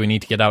Earth. Okay, we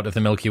need to get out of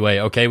the Milky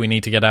Way. Okay, we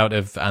need to get out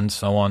of, and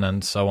so on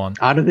and so on.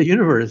 Out of the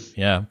universe.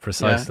 Yeah,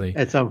 precisely.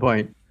 Yeah, at some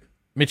point.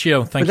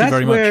 Michio, thank you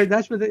very much.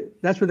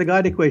 That's where the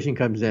God equation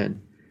comes in.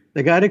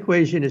 The God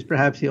equation is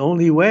perhaps the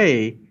only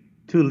way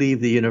to leave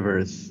the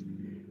universe,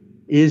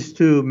 is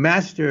to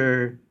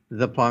master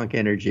the Planck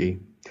energy.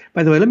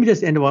 By the way, let me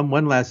just end on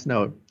one last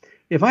note.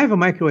 If I have a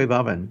microwave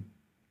oven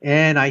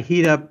and I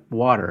heat up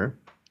water,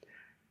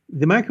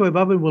 the microwave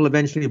oven will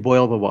eventually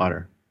boil the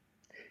water.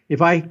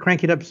 If I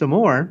crank it up some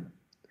more,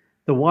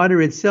 the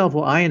water itself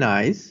will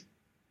ionize,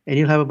 and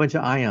you'll have a bunch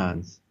of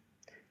ions.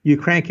 You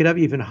crank it up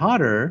even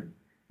hotter,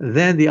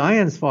 then the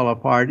ions fall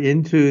apart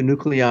into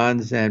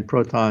nucleons and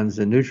protons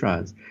and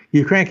neutrons.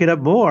 You crank it up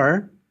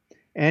more,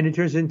 and it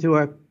turns into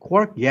a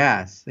quark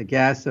gas, the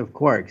gas of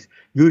quarks.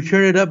 You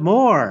turn it up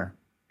more,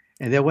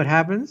 and then what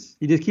happens?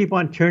 You just keep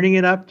on turning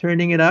it up,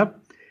 turning it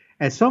up.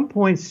 At some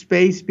point,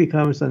 space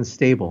becomes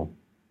unstable.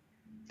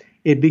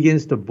 It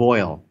begins to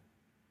boil.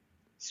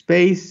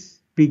 Space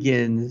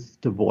begins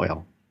to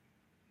boil.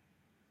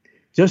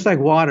 Just like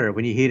water,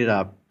 when you heat it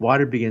up,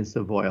 water begins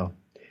to boil.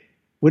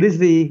 What is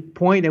the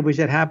point at which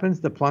that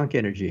happens? The Planck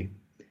energy.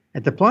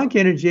 At the Planck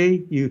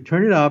energy, you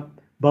turn it up,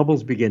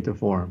 bubbles begin to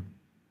form.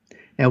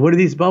 And what are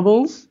these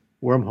bubbles?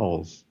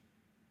 Wormholes.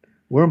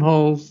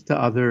 Wormholes to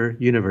other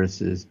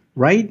universes,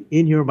 right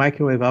in your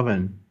microwave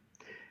oven.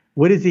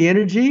 What is the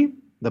energy?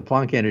 The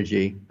Planck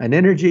energy. An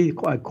energy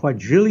a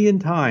quadrillion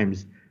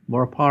times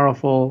more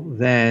powerful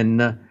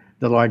than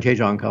the Large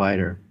Hadron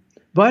Collider.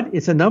 But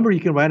it's a number you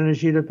can write on a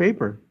sheet of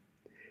paper.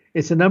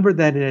 It's a number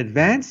that an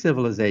advanced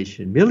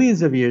civilization,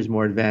 millions of years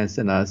more advanced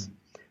than us,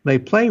 may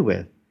play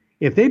with.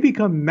 If they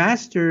become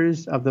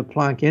masters of the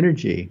Planck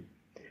energy,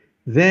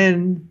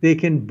 then they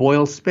can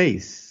boil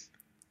space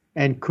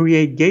and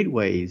create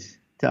gateways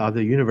to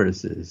other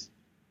universes.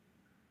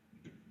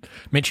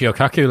 Michio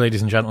Kaku,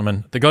 ladies and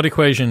gentlemen. The God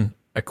Equation,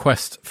 A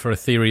Quest for a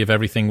Theory of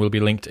Everything, will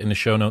be linked in the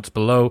show notes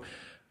below.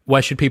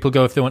 Where should people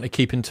go if they want to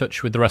keep in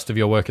touch with the rest of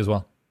your work as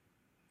well?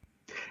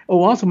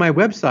 Oh, also my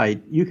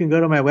website. You can go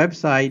to my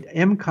website,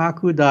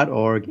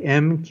 mkaku.org,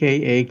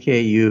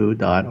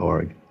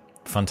 mkaku.org.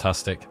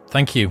 Fantastic.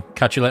 Thank you.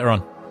 Catch you later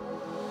on.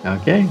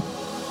 Okay.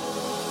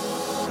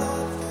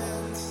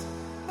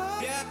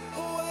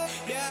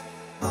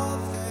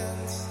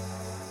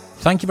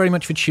 Thank you very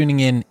much for tuning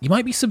in. You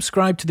might be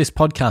subscribed to this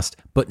podcast,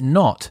 but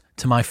not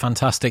to my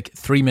fantastic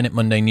 3-Minute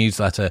Monday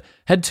newsletter.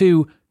 Head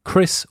to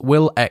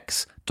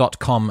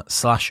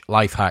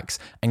chriswillx.com/lifehacks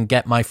and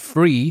get my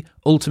free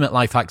Ultimate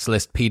Life Hacks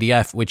List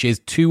PDF, which is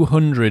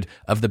 200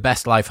 of the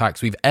best life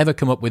hacks we've ever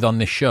come up with on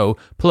this show.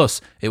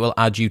 Plus, it will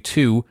add you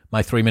to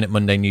my 3-Minute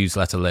Monday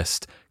newsletter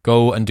list.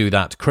 Go and do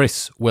that.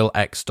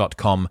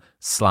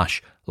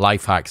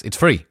 chriswillx.com/lifehacks. It's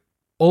free.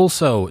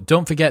 Also,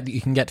 don't forget that you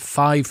can get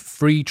 5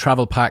 free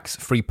travel packs,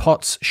 free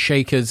pots,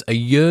 shakers, a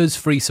year's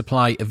free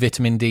supply of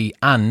vitamin D,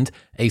 and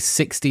a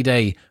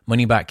 60-day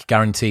money-back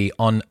guarantee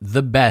on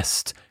the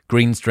best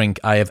greens drink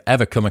I have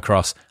ever come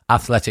across,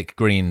 Athletic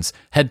Greens.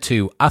 Head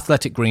to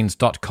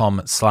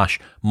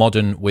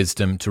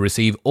athleticgreens.com/modernwisdom to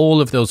receive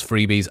all of those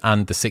freebies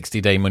and the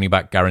 60-day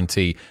money-back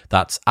guarantee.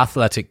 That's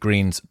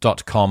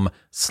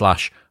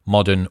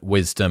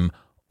athleticgreens.com/modernwisdom.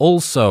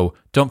 Also,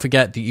 don't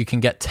forget that you can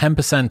get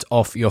 10%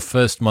 off your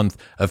first month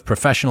of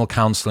professional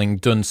counseling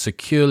done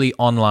securely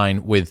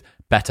online with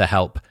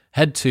BetterHelp.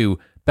 Head to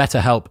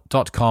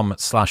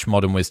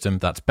betterhelp.com/modernwisdom.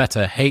 That's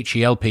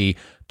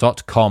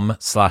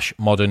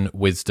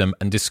betterhelp.com/modernwisdom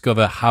and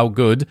discover how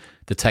good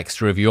the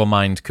texture of your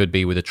mind could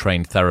be with a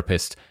trained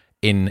therapist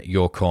in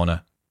your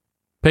corner.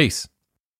 Peace.